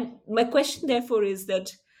 and my question, therefore, is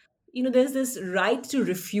that, there's this right to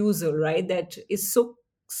refusal, right, that is so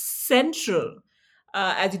central,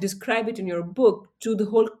 as you describe it in your book, to the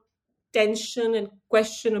whole tension and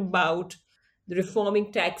question about the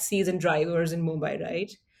reforming taxis and drivers in Mumbai,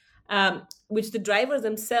 right? which the drivers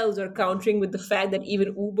themselves are countering with the fact that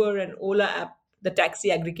even Uber and Ola app, the taxi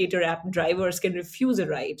aggregator app drivers, can refuse a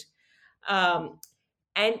ride. Um,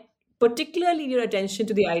 and particularly your attention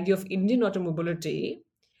to the idea of Indian automobility,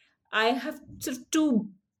 I have sort of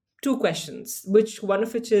two questions, which one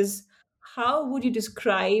of which is, how would you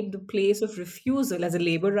describe the place of refusal as a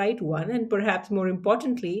labor right, one, and perhaps more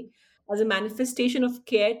importantly, as a manifestation of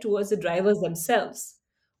care towards the drivers themselves?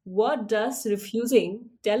 What does refusing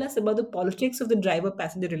tell us about the politics of the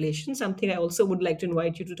driver-passenger relation? Something I also would like to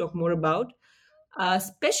invite you to talk more about,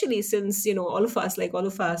 especially since all of us,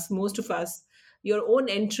 most of us, your own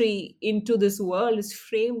entry into this world is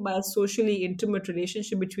framed by a socially intimate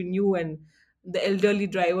relationship between you and the elderly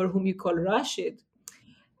driver whom you call Rashid.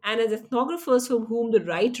 And as ethnographers from whom the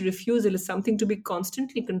right to refusal is something to be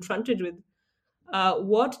constantly confronted with,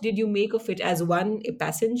 what did you make of it as one, a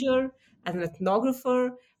passenger, as an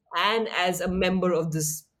ethnographer, and as a member of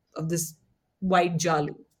this white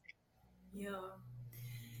Jalu? Yeah.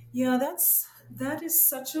 Yeah, that is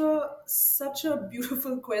such a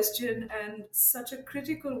beautiful question, and such a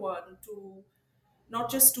critical one, to not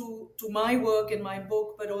just to my work in my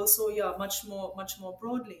book, but also, yeah, much more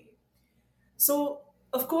broadly. So,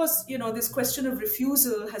 of course, this question of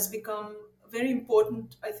refusal has become a very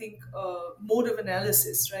important, I think, mode of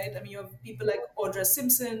analysis, right? I mean, you have people like Audra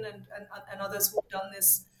Simpson and others who've done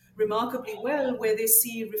this remarkably well, where they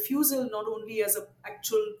see refusal not only as an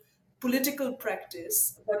actual political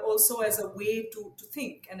practice, but also as a way to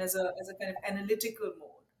think, and as a kind of analytical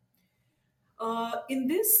mode. In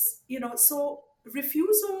this, so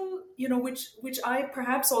refusal, which I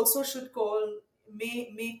perhaps also should call,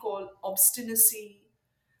 may call obstinacy.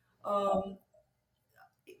 Um,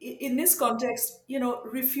 in this context,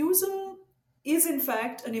 refusal is in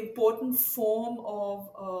fact an important form of,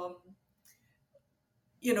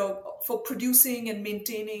 for producing and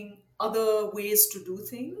maintaining other ways to do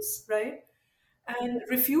things, right? And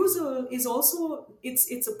refusal is also,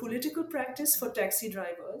 it's a political practice for taxi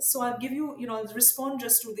drivers. So I'll give you, I'll respond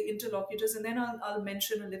just to the interlocutors, and then I'll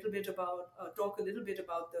mention a little bit about, talk a little bit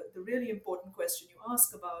about the really important question you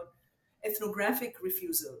ask about ethnographic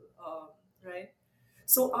refusal, right?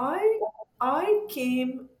 So I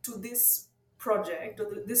came to this project,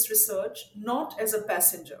 or this research, not as a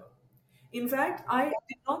passenger. In fact, I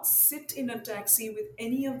did not sit in a taxi with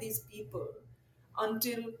any of these people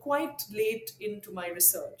until quite late into my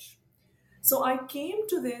research. So I came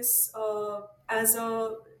to this as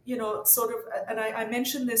a, sort of, and I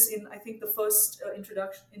mentioned this in, I think, the first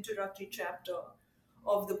introductory chapter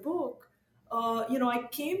of the book. I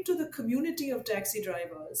came to the community of taxi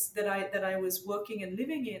drivers that I was working and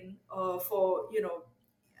living in, for,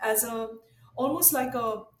 as a, almost like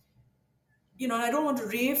a, I don't want to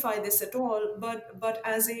reify this at all, but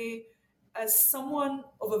as someone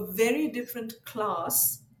of a very different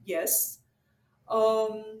class, yes,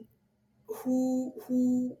 um,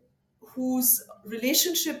 who whose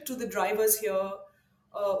relationship to the drivers here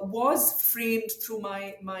was framed through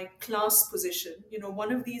my class position.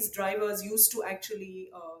 One of these drivers used to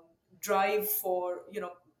actually drive for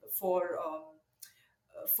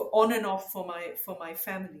on and off for my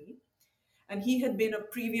family, and he had been a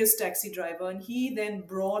previous taxi driver, and he then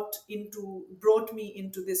brought me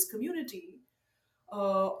into this community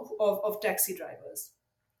of taxi drivers.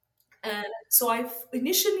 And so I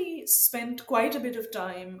initially spent quite a bit of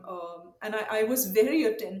time, and I was very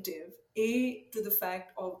attentive, to the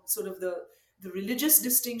fact of sort of the religious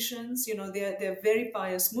distinctions. They're very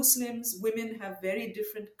pious Muslims. Women have very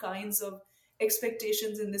different kinds of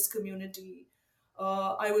expectations in this community.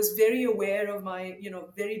 I was very aware of my,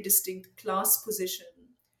 very distinct class position.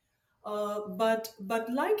 But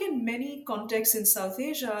like in many contexts in South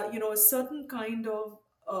Asia, a certain kind of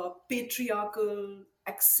patriarchal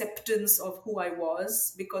acceptance of who I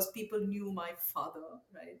was, because people knew my father,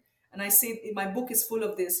 right? And I say my book is full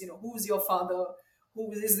of this. Who's your father?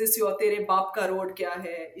 Who is this? Your tere baap ka road kya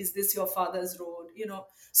hai? Is this your father's road?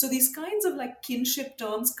 So these kinds of like kinship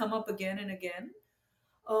terms come up again and again.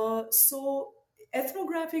 So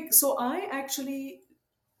ethnographic. So I actually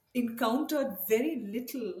encountered very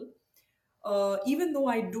little, even though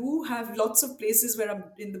I do have lots of places where I'm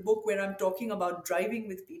in the book where I'm talking about driving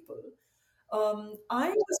with people. I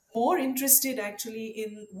was more interested actually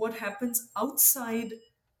in what happens outside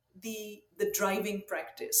the driving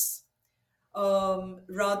practice. So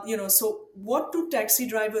what do taxi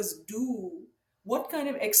drivers do? What kind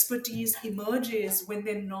of expertise emerges when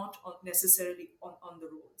they're not necessarily on the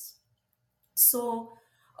roads? So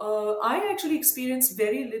I actually experienced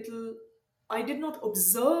very little. I did not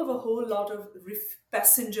observe a whole lot of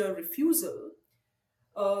passenger refusal.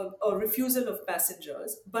 or refusal of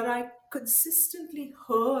passengers, but I consistently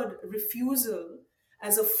heard refusal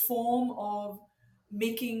as a form of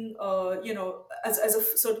making, as a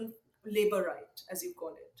certain labor right, as you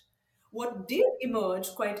call it. What did emerge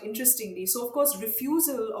quite interestingly, so of course,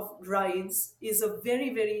 refusal of rides is a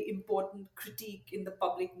very, very important critique in the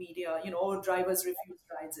public media, all drivers refuse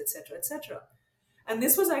rides, etc., etc. And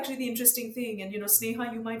this was actually the interesting thing. And,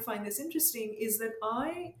 Sneha, you might find this interesting, is that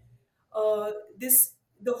this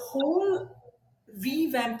the whole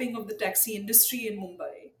revamping of the taxi industry in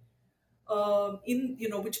Mumbai, in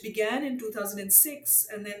which began in 2006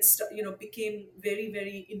 and then became very,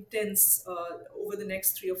 very intense over the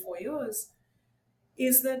next 3 or 4 years,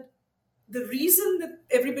 is that the reason that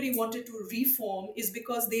everybody wanted to reform is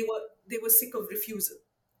because they were sick of refusal,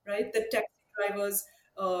 right? That taxi drivers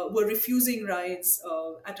were refusing rides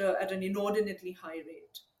at an inordinately high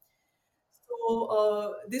rate.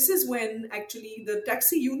 So this is when actually the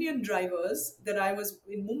taxi union drivers that I was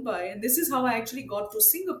in Mumbai, and this is how I actually got to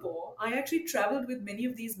Singapore. I actually traveled with many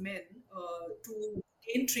of these men to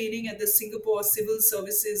gain training at the Singapore Civil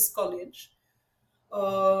Services College.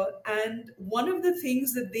 And one of the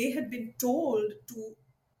things that they had been told to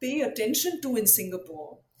pay attention to in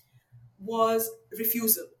Singapore was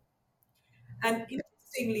refusal. And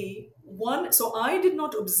interestingly, so I did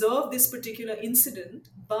not observe this particular incident,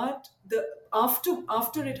 but the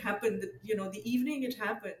after it happened, the evening it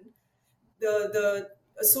happened, the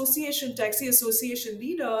taxi association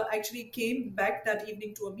leader actually came back that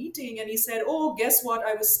evening to a meeting, and he said, "Oh, guess what?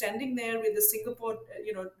 I was standing there with the Singapore,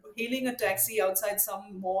 hailing a taxi outside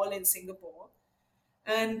some mall in Singapore,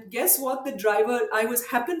 and guess what? The driver, I was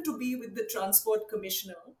happened to be with the transport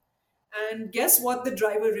commissioner, and guess what? The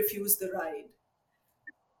driver refused the ride."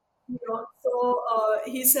 So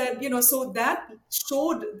he said, so that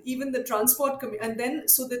showed even the and then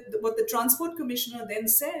so that what the transport commissioner then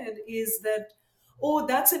said is that, oh,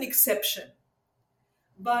 that's an exception.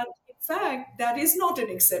 But in fact, that is not an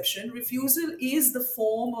exception. Refusal is the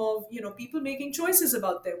form of, people making choices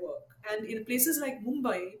about their work. And in places like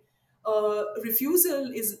Mumbai, refusal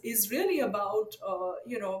is really about,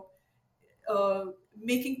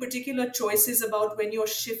 making particular choices about when your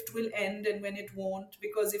shift will end and when it won't.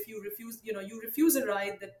 Because if you refuse a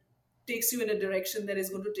ride that takes you in a direction that is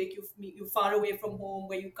going to take you far away from home,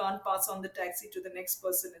 where you can't pass on the taxi to the next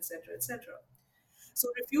person, etc., etc. So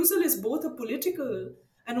refusal is both a political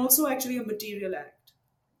and also actually a material act.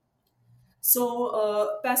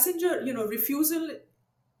 So passenger, refusal,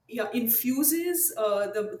 yeah, infuses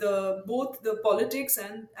the both the politics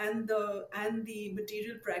and the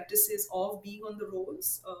material practices of being on the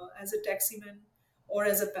roads as a taximan or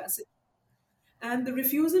as a passenger. And the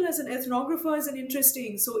refusal as an ethnographer is an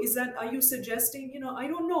interesting. So are you suggesting? I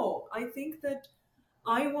don't know. I think that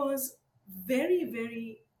I was very,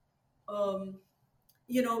 very, um,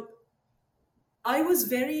 you know, I was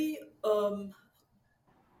very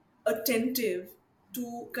attentive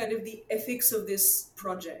to kind of the ethics of this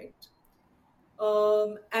project,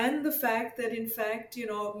 and the fact that, in fact,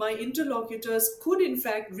 my interlocutors could, in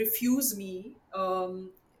fact, refuse me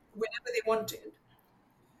whenever they wanted.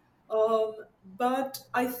 Um, but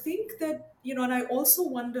I think that, and I also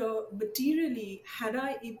wonder materially, had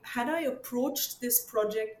I approached this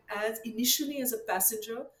project as initially as a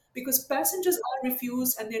passenger, because passengers are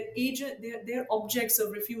refused and they're objects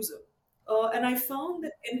of refusal. And I found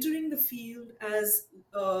that entering the field as,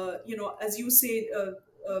 as you say,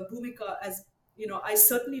 Bhumika, as I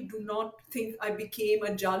certainly do not think I became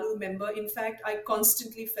a Jalu member. In fact, I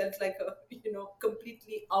constantly felt like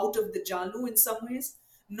completely out of the Jalu in some ways.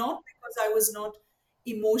 Not because I was not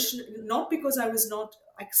emotional, not because I was not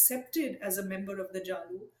accepted as a member of the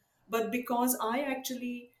Jalu, but because I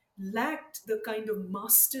actually lacked the kind of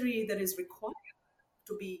mastery that is required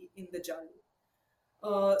to be in the Jalu.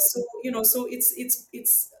 So so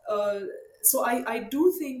it's so I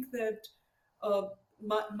do think that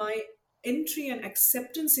my entry and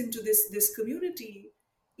acceptance into this community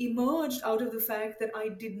emerged out of the fact that I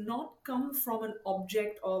did not come from an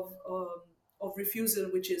object of refusal,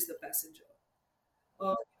 which is the passenger.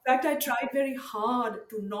 In fact, I tried very hard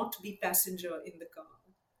to not be passenger in the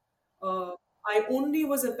car. I only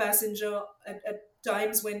was a passenger at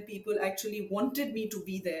times when people actually wanted me to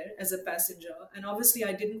be there as a passenger. And obviously,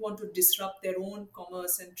 I didn't want to disrupt their own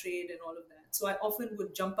commerce and trade and all of that. So I often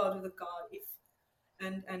would jump out of the car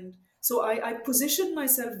and so I positioned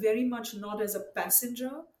myself very much not as a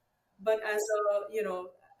passenger, but as a,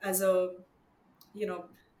 as a, you know,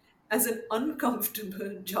 as an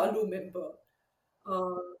uncomfortable Jalu member,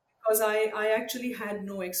 uh, because I actually had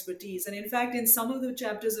no expertise. And in fact, in some of the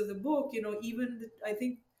chapters of the book, even I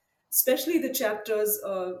think especially the chapters,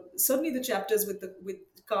 certainly the chapters with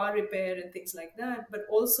car repair and things like that, but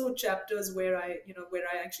also chapters where I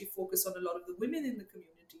actually focus on a lot of the women in the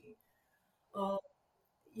community. Uh,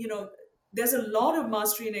 you know, there's a lot of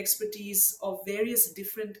mastery and expertise of various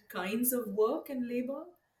different kinds of work and labor,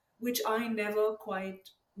 which I never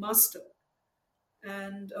quite mastered,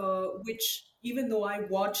 and which, even though I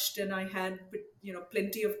watched and I had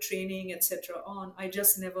plenty of training, etc. on, I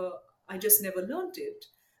just never learned it,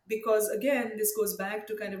 because again, this goes back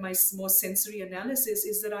to kind of my more sensory analysis,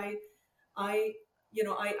 is that I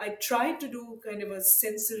tried to do kind of a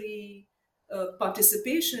sensory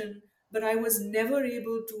participation, but I was never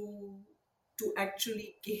able to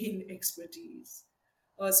actually gain expertise.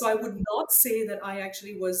 So I would not say that I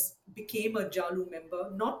actually became a Jalu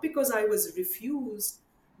member, not because I was refused,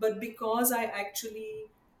 but because I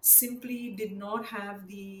actually simply did not have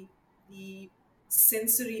the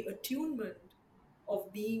sensory attunement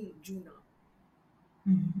of being Juna.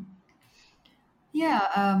 Yeah,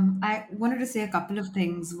 I wanted to say a couple of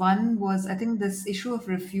things. One was, I think this issue of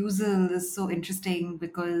refusal is so interesting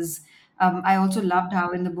because I also loved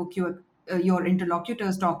how in the book your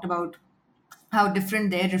interlocutors talked about how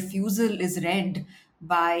different their refusal is read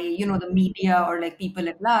by the media or like people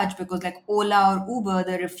at large, because like Ola or Uber,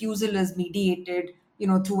 the refusal is mediated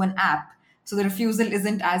through an app, so the refusal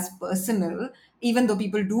isn't as personal, even though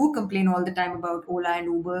people do complain all the time about Ola and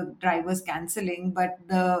Uber drivers canceling. But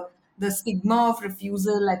the stigma of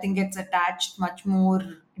refusal, I think, gets attached much more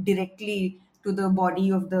directly to the body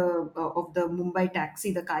of the Mumbai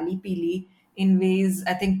taxi, the Kali Pili, in ways,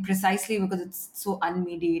 I think, precisely because it's so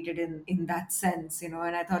unmediated in that sense. And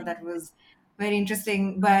I thought that was very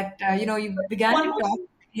interesting. But you began One to more talk. thing,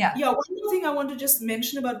 Yeah. yeah, one more thing I want to just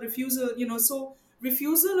mention about refusal. So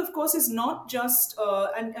refusal, of course, is not just,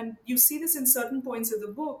 and you see this in certain points of the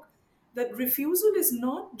book, that refusal is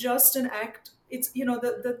not just an act. It's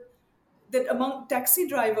that among taxi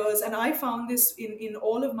drivers, and I found this in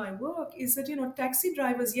all of my work, is that taxi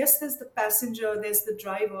drivers, yes, there's the passenger, there's the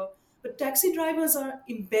driver, but taxi drivers are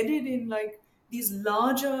embedded in like these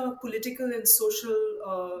larger political and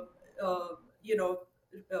social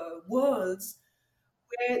worlds,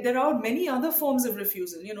 where there are many other forms of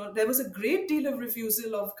refusal. There was a great deal of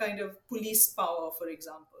refusal of kind of police power, for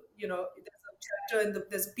example.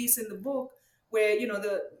 There's a piece in the book where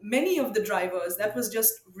the many of the drivers, that was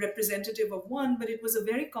just representative of one, but it was a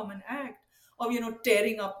very common act of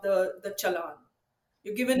tearing up the challan.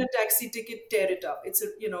 You're given a taxi ticket, tear it up. It's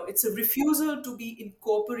a refusal to be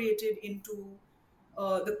incorporated into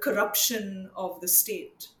the corruption of the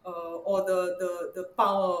state, or the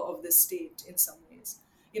power of the state in some ways.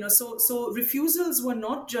 So refusals were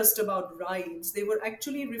not just about rides; they were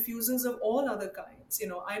actually refusals of all other kinds.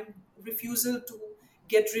 I'm refusal to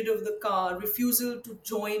get rid of the car, refusal to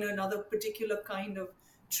join another particular kind of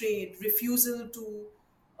trade, refusal to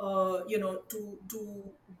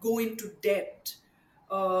go into debt.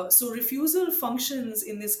 So refusal functions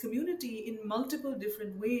in this community in multiple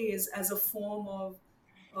different ways as a form of,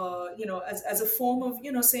 as a form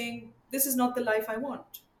of, saying, this is not the life I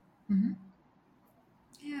want.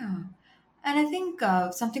 Yeah. And I think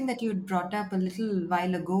something that you had brought up a little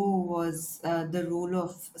while ago was the role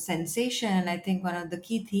of sensation. And I think one of the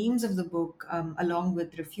key themes of the book, along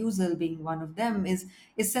with refusal being one of them, is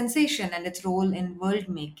sensation and its role in world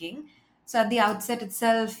making. So at the outset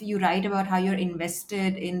itself, you write about how you're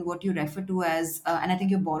invested in what you refer to as, and I think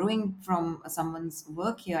you're borrowing from someone's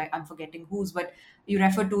work here. I'm forgetting whose, but you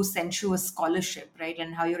refer to sensuous scholarship, right?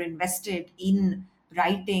 And how you're invested in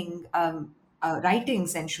writing. Writing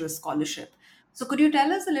sensuous scholarship. So, could you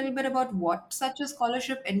tell us a little bit about what such a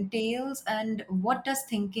scholarship entails and what does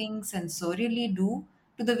thinking sensorially do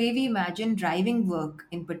to the way we imagine driving work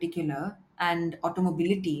in particular and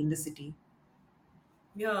automobility in the city?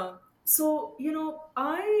 Yeah. So,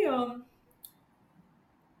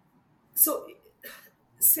 so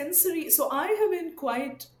sensory, so I have been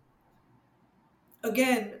quite,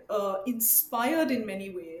 again, inspired in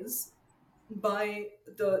many ways by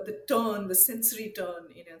the sensory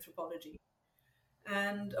turn in anthropology,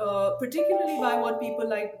 and particularly by what people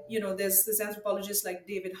like, there's this anthropologist like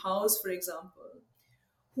David Howes, for example,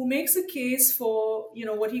 who makes a case for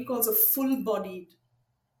what he calls a full-bodied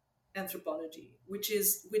anthropology, which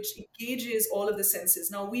engages all of the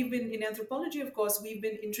senses. Now, we've been in anthropology, of course, we've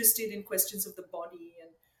been interested in questions of the body,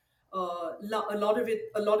 and a lot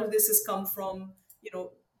of this has come from,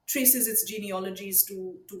 traces its genealogies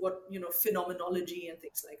to what, phenomenology and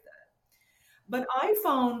things like that. But I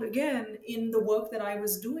found, again, in the work that I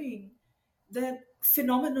was doing, that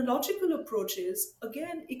phenomenological approaches,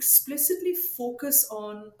 again, explicitly focus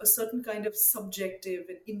on a certain kind of subjective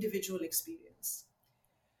and individual experience.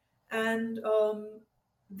 And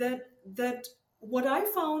that what I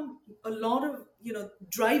found, a lot of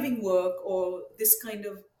driving work, or this kind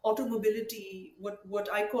of automobility, what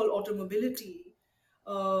I call automobility,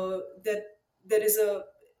 that there is a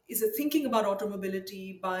thinking about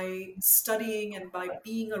automobility by studying and by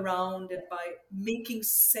being around and by making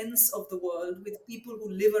sense of the world with people who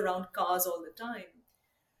live around cars all the time.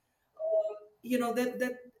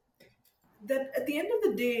 That at the end of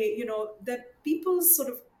the day, that people sort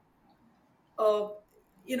of uh,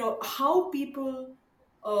 how people,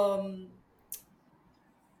 um,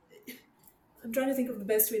 I'm trying to think of the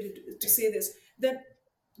best way to say this,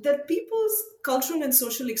 that people's cultural and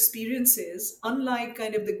social experiences, unlike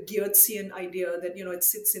kind of the Geertzian idea that it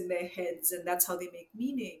sits in their heads and that's how they make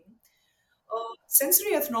meaning,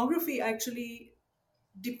 sensory ethnography actually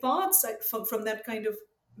departs from that kind of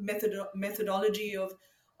methodology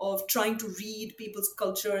of trying to read people's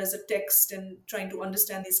culture as a text and trying to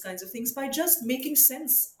understand these kinds of things by just making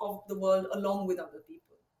sense of the world along with other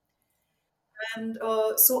people. And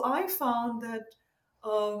so I found that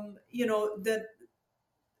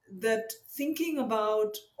that thinking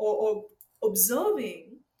about, or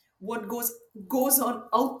observing what goes on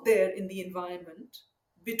out there in the environment,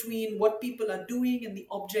 between what people are doing and the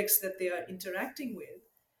objects that they are interacting with,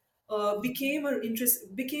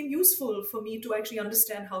 became useful for me to actually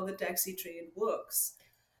understand how the taxi trade works.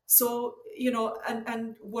 So,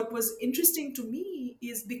 and what was interesting to me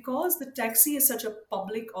is, because the taxi is such a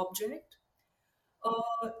public object,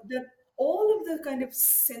 that all of the kind of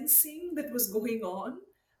sensing that was going on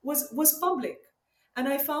was public. And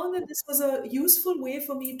I found that this was a useful way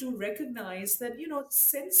for me to recognize that,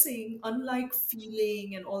 sensing, unlike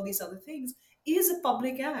feeling and all these other things, is a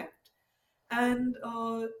public act. And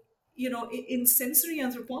in sensory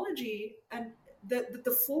anthropology, and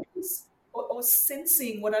the focus, or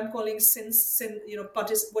sensing, what I'm calling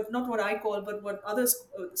what, not what I call, but what others,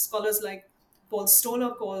 scholars like Paul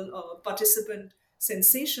Stoller call participant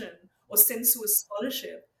sensation, or sensuous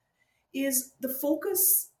scholarship, is the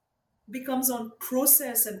focus becomes on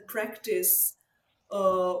process and practice,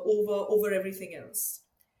 over everything else.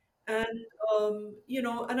 And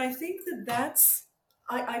and I think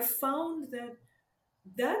I found that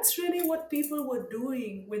that's really what people were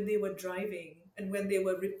doing when they were driving, and when they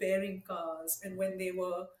were repairing cars, and when they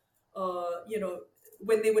were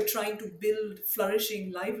when they were trying to build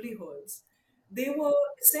flourishing livelihoods. They were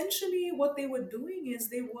essentially, what they were doing is,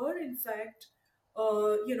 they were in fact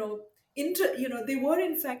they were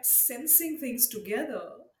in fact sensing things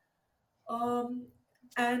together, um,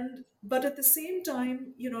 and but at the same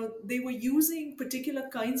time, they were using particular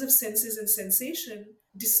kinds of senses and sensation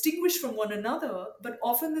distinguished from one another, but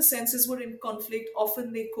often the senses were in conflict,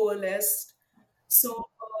 often they coalesced. So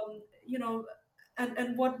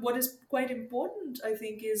and what is quite important, I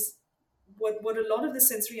think, is what a lot of the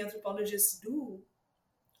sensory anthropologists do,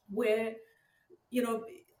 where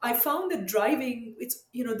I found that driving, it's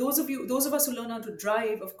those of us who learn how to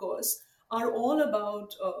drive, of course, are all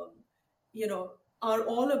about you know are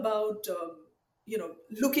all about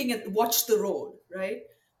looking at, watch the road, right,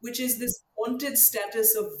 which is this wanted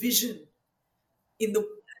status of vision. In the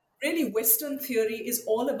Really, Western theory is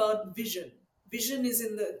all about vision. Vision is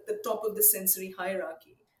in the top of the sensory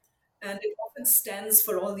hierarchy, and it often stands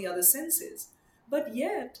for all the other senses. But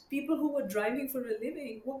yet, people who were driving for a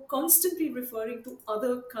living were constantly referring to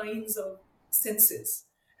other kinds of senses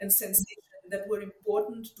and sensation that were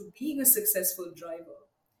important to being a successful driver.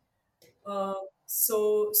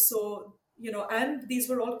 And these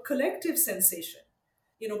were all collective sensation.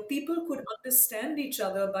 People could understand each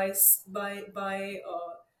other by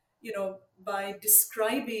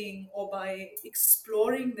describing or by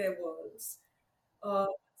exploring their worlds.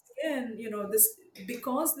 Again, this,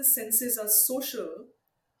 because the senses are social.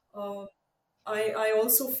 uh, I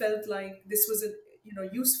also felt like this was a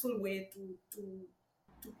useful way to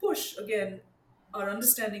push again our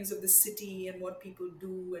understandings of the city and what people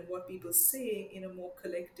do and what people say in a more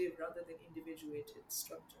collective rather than individuated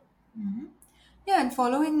structure. Yeah, and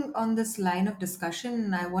following on this line of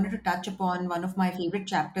discussion, I wanted to touch upon one of my favorite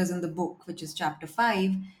chapters in the book, which is chapter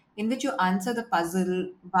 5, in which you answer the puzzle,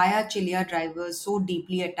 why are Chilia drivers so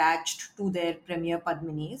deeply attached to their premier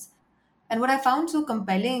Padminis? And what I found so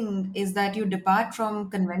compelling is that you depart from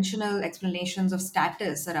conventional explanations of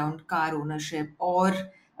status around car ownership, or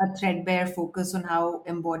a threadbare focus on how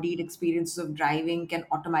embodied experiences of driving can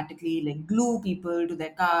automatically like glue people to their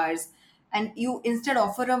cars, And you instead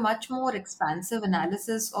offer a much more expansive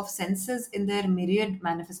analysis of senses in their myriad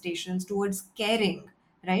manifestations towards caring,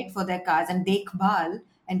 right, for their cars. And dekbhal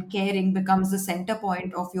and caring becomes the center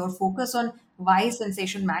point of your focus on why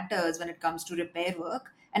sensation matters when it comes to repair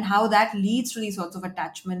work and how that leads to these sorts of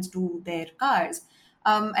attachments to their cars.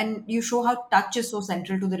 And you show how touch is so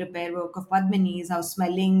central to the repair work of Padminis, how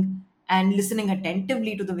smelling and listening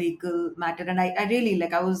attentively to the vehicle matter. And I really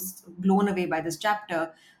like, I was blown away by this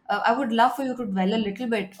chapter. I would love for you to dwell a little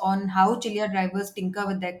bit on how Chilia drivers tinker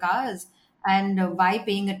with their cars and why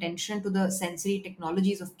paying attention to the sensory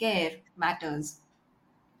technologies of care matters.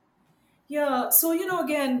 Yeah, so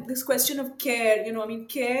again, this question of care, I mean,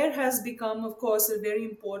 care has become, of course, a very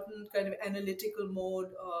important kind of analytical mode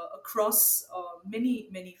across many,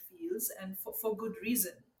 many fields, and for good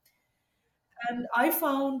reason. And I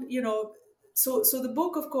found, so the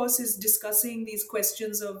book, of course, is discussing these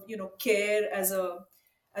questions of, care as a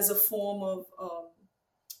form of,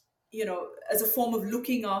 as a form of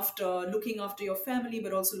looking after your family,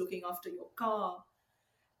 but also looking after your car.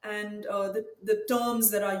 And the terms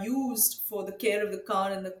that are used for the care of the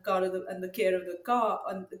car and the care of the car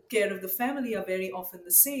and the care of the family are very often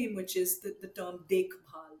the same, which is the term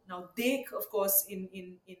dekbhal. Now, dek, of course,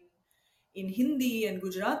 in Hindi and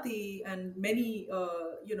Gujarati and many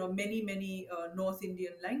many North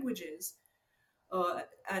Indian languages,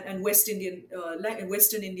 and Western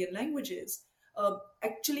Indian languages,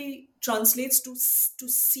 actually translates to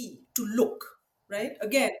see, to look, right?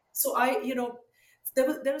 Again, so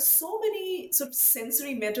there are so many sort of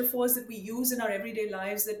sensory metaphors that we use in our everyday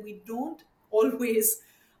lives that we don't always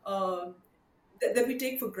um that we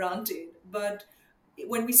take for granted. But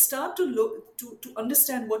when we start to look to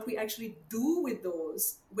understand what we actually do with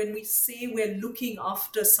those, when we say we're looking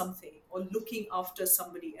after something or looking after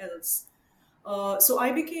somebody else, so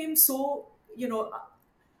I became so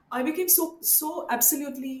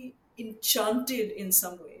absolutely enchanted in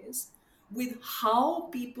some ways with how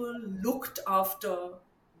people looked after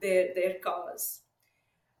their cars.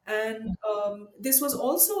 And this was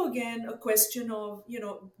also again a question of,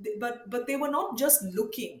 but they were not just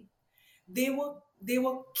looking, they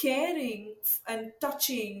were caring and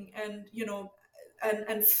touching and,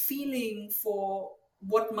 and feeling for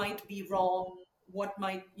what might be wrong, what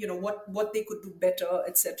might, what they could do better,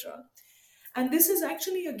 etc. And this is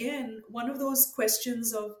actually again one of those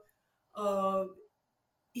questions of, uh,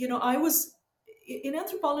 I was in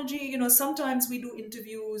anthropology, sometimes we do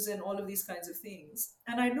interviews and all of these kinds of things.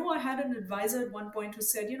 And I know I had an advisor at one point who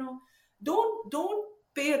said, don't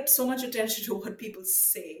pay so much attention to what people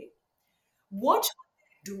say. Watch what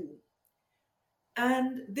they do.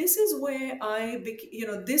 And this is where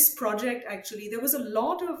this project, actually, there was a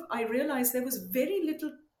lot of, I realized there was very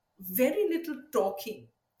little talking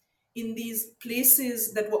in these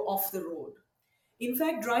places that were off the road. In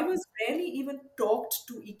fact, drivers rarely even talked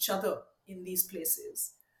to each other in these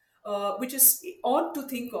places, which is odd to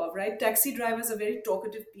think of, right? Taxi drivers are very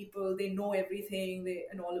talkative people, they know everything,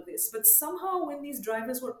 and all of this. But somehow, when these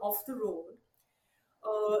drivers were off the road,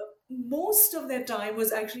 uh, most of their time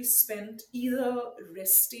was actually spent either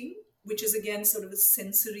resting, which is again sort of a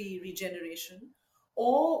sensory regeneration,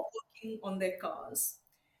 or working on their cars.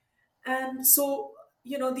 And so,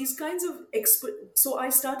 these kinds of so I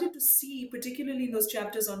started to see, particularly in those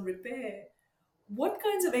chapters on repair, what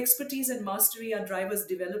kinds of expertise and mastery are drivers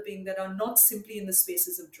developing that are not simply in the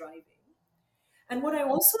spaces of driving. And what I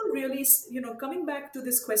also really, coming back to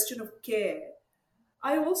this question of care,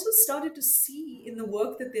 I also started to see in the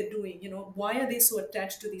work that they're doing, why are they so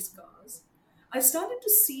attached to these cars? I started to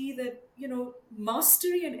see that,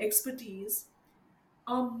 mastery and expertise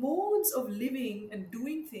are modes of living and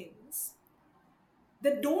doing things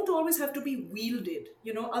that don't always have to be wielded.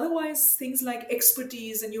 Otherwise, things like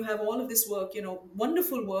expertise, and you have all of this work,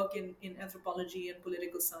 wonderful work in anthropology and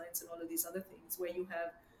political science and all of these other things where you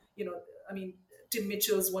have, you know I mean, Tim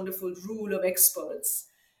Mitchell's wonderful rule of experts.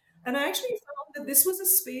 And I actually found that this was a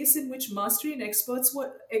space in which mastery and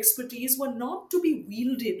expertise were not to be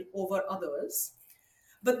wielded over others,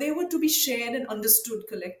 but they were to be shared and understood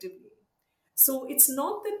collectively. So it's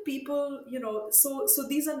not that people, so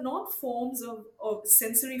these are not forms of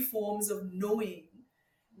sensory forms of knowing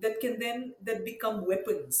that become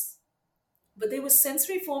weapons, but they were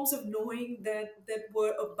sensory forms of knowing that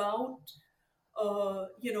were about,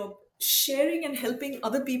 sharing and helping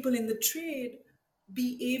other people in the trade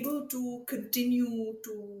be able to continue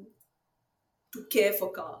to care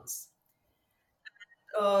for cars.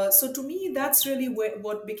 So to me, that's really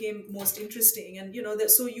what became most interesting. And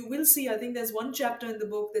so you will see, I think there's one chapter in the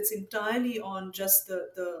book that's entirely on just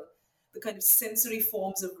the kind of sensory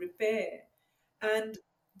forms of repair. And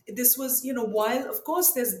this was, while of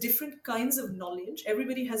course there's different kinds of knowledge,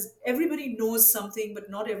 everybody knows something, but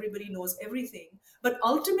not everybody knows everything. But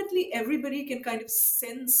ultimately, everybody can kind of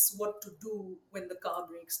sense what to do when the car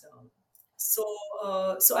breaks down. So,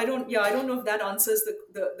 so I don't know if that answers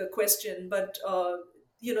the question, but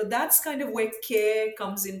that's kind of where care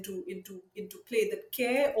comes into play. That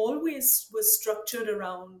care always was structured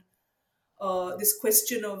around this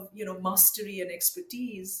question of mastery and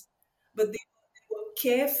expertise, but they were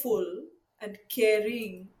careful and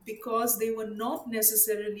caring because they were not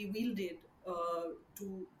necessarily wielded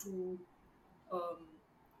to um,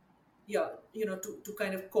 to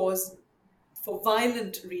kind of cause for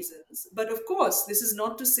violent reasons. But of course, this is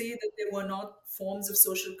not to say that there were not forms of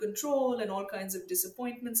social control and all kinds of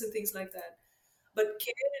disappointments and things like that. But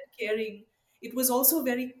care and caring, it was also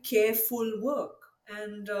very careful work.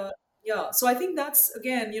 And yeah, so I think that's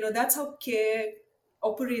again, that's how care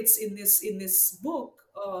operates in this book,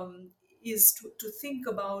 is to think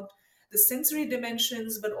about the sensory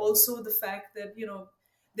dimensions, but also the fact that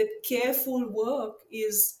that careful work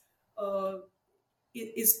uh,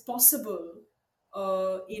 is possible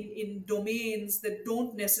in domains that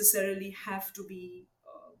don't necessarily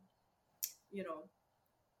you know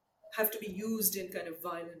have to be used in kind of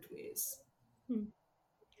violent ways.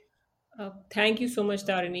 Thank you so much,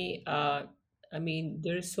 Tarini. I mean,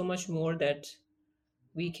 there is so much more that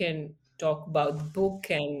we can talk about the book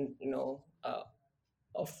and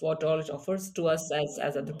of what all it offers to us as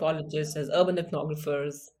anthropologists, as urban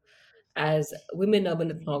ethnographers, as women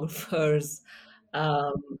urban ethnographers,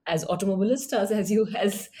 um, as automobilistas, as you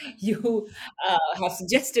have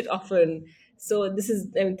suggested often. So this is,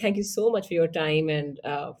 I mean, thank you so much for your time and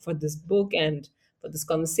for this book and for this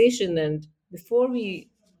conversation. And before we,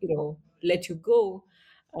 let you go,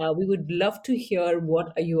 we would love to hear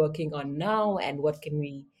what are you working on now and what can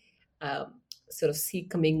we um, sort of see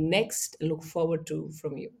coming next and look forward to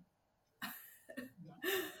from you.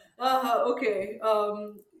 Okay.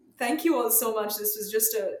 Thank you all so much. This was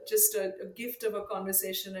just a gift of a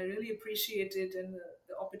conversation. I really appreciate it, and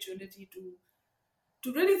the opportunity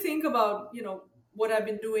to really think about what I've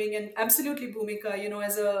been doing. And absolutely, Bhumika,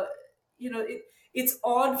 as a it's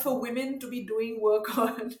odd for women to be doing work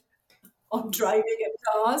on driving and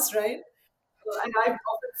cars, right? And I've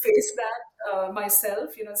often faced that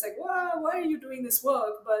myself. It's like, well, why are you doing this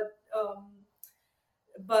work? But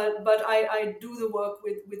I do the work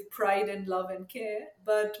with pride and love and care.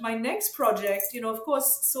 But my next project, of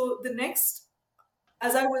course, so the next,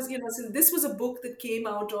 as I was, since this was a book that came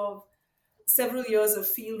out of several years of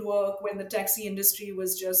field work when the taxi industry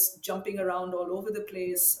was just jumping around all over the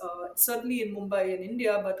place, certainly in Mumbai and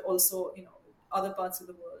India, but also other parts of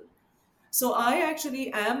the world. So I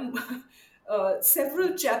actually am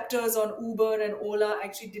several chapters on Uber and Ola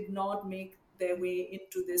actually did not make their way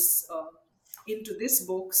into this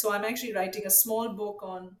book. So I'm actually writing a small book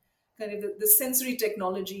on kind of the sensory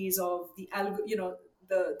technologies of the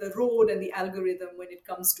road and the algorithm when it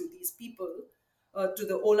comes to these people, to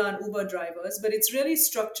the Ola and Uber drivers. But it's really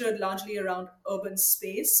structured largely around urban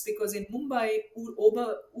space, because in Mumbai,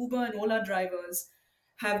 Uber and Ola drivers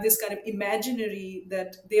have this kind of imaginary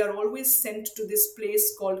that they are always sent to this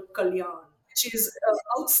place called Kalyan, which is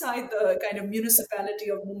outside the kind of municipality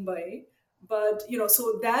of Mumbai. But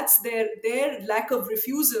so that's their lack of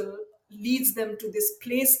refusal leads them to this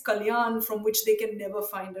place Kalyan, from which they can never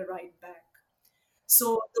find a ride back.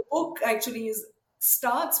 So the book actually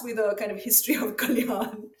starts with a kind of history of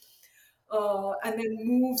Kalyan, and then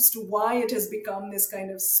moves to why it has become this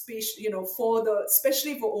kind of space,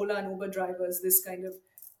 especially for Ola and Uber drivers, this kind of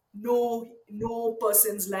no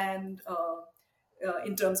person's land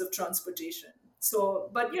in terms of transportation. So,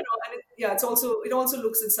 but and it also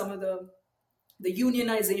looks at some of the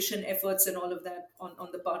unionization efforts and all of that on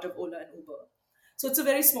the part of Ola and Uber. So it's a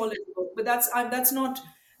very small little book, but that's not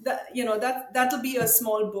that that'll be a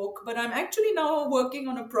small book. But I'm actually now working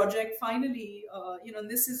on a project. Finally, and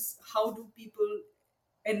this is how do people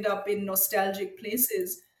end up in nostalgic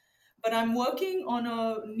places. But I'm working on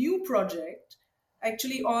a new project,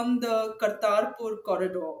 actually on the Kartarpur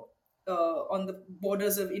corridor, on the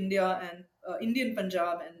borders of India and Indian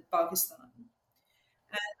Punjab and Pakistan.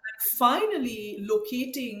 Finally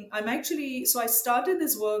locating, I'm actually, so I started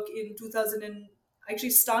this work in 2000 and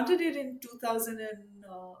actually started it in 2000 and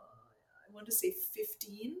I want to say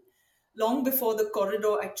 15, long before the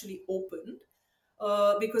corridor actually opened,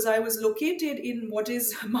 because I was located in what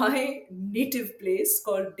is my native place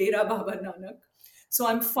called Dera Baba Nanak. So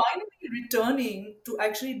I'm finally returning to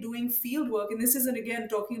actually doing field work, and this isn't again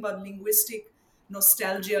talking about linguistic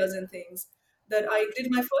nostalgias and things, that I did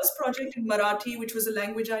my first project in Marathi, which was a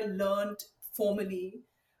language I learned formally,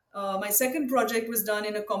 My second project was done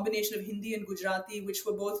in a combination of Hindi and Gujarati, which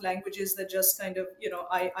were both languages that just kind of,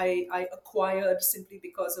 I acquired simply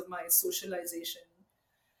because of my socialization.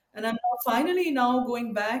 And I'm now finally now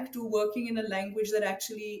going back to working in a language that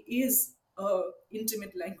actually is a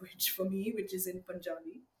intimate language for me, which is in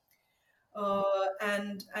Punjabi.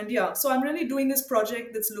 And yeah, so I'm really doing this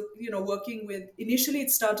project that's working with. Initially,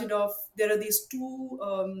 it started off. There are these two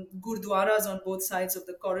gurdwaras on both sides of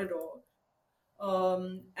the corridor,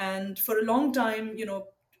 and for a long time,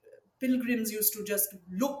 pilgrims used to just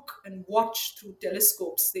look and watch through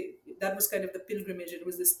telescopes. That was kind of the pilgrimage. It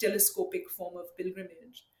was this telescopic form of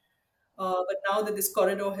pilgrimage. But now that this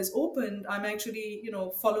corridor has opened, I'm actually,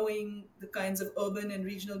 following the kinds of urban and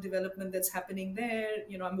regional development that's happening there.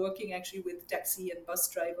 I'm working actually with taxi and bus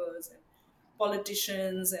drivers and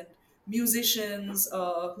politicians and musicians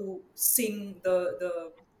who sing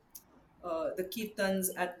the kirtans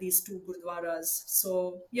at these two gurdwaras.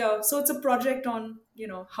 So yeah, so it's a project on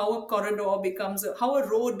how a corridor becomes how a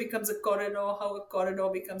road becomes a corridor, how a corridor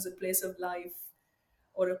becomes a place of life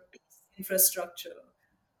or a peace infrastructure.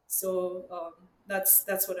 So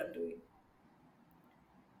that's what I'm doing.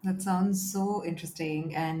 That sounds so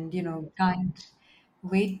interesting, and can't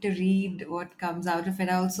wait to read what comes out of it.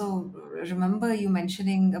 I also remember you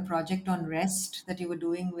mentioning a project on rest that you were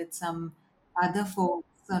doing with some other folks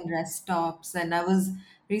on rest stops, and I was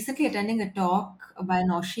recently attending a talk by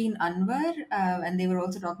Nosheen Anwar, and they were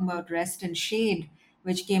also talking about rest and shade,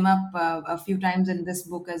 which came up a few times in this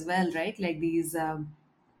book as well, right? Like these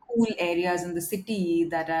cool areas in the city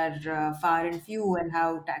that are far and few, and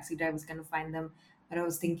how taxi drivers kind of find them. But I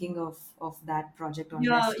was thinking of that project on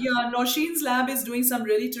Yeah, rest. yeah. Nosheen's lab is doing some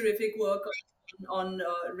really terrific work on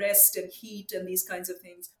rest and heat and these kinds of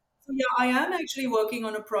things. So yeah, I am actually working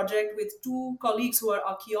on a project with two colleagues who are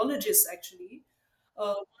archaeologists actually.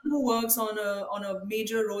 One who works on a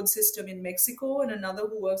major road system in Mexico, and another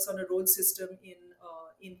who works on a road system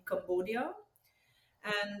in Cambodia.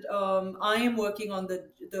 And I am working on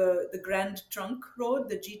the Grand Trunk Road,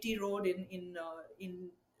 the GT Road in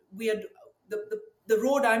we are the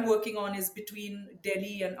road I'm working on is between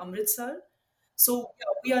Delhi and Amritsar. So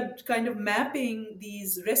yeah, we are kind of mapping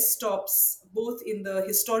these rest stops both in the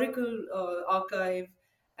historical archive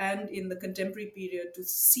and in the contemporary period to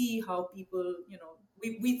see how people,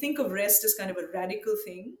 we think of rest as kind of a radical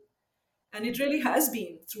thing, and it really has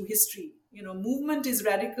been through history. Movement is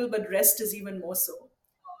radical, but rest is even more so.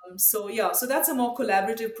 So yeah, so that's a more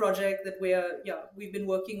collaborative project that we've been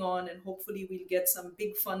working on, and hopefully we'll get some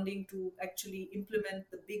big funding to actually implement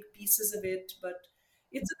the big pieces of it. But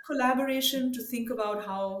it's a collaboration to think about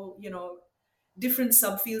how different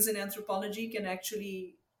subfields in anthropology can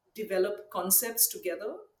actually develop concepts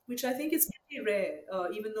together, which I think is pretty rare.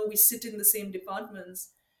 Even though we sit in the same departments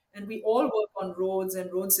and we all work on roads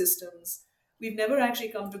and road systems, we've never actually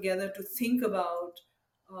come together to think about.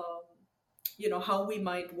 Um, how we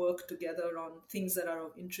might work together on things that are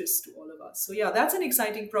of interest to all of us. So yeah, that's an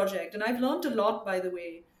exciting project, and I've learned a lot, by the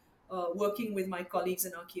way, working with my colleagues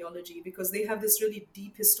in archaeology, because they have this really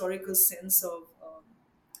deep historical sense of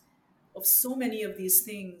so many of these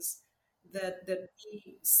things that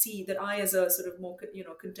we see, that I, as a sort of more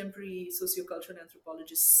contemporary sociocultural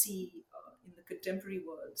anthropologist, see in the contemporary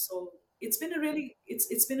world. So it's been a really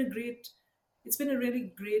it's been a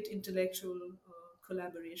really great intellectual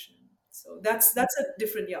collaboration. So that's a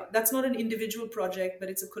different, yeah, that's not an individual project, but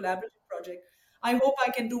it's a collaborative project. I hope I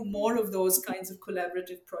can do more of those kinds of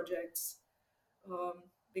collaborative projects,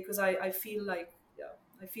 because I feel like, yeah,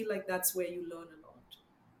 I feel like that's where you learn a lot.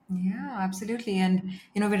 Yeah, absolutely. And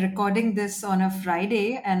we're recording this on a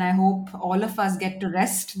Friday, and I hope all of us get to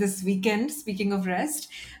rest this weekend. Speaking of rest,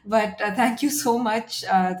 but thank you so much,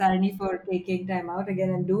 Tarini, for taking time out again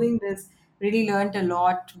and doing this. Really learned a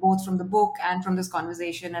lot, both from the book and from this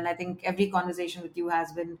conversation. And I think every conversation with you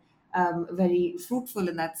has been very fruitful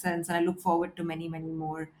in that sense. And I look forward to many, many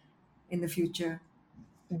more in the future.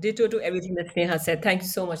 Ditto to everything that Sneha said. Thank you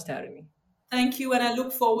so much, Tarini. Thank you, and I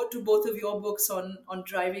look forward to both of your books on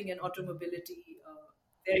driving and automobility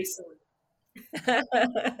very soon.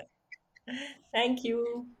 Thank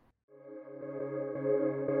you.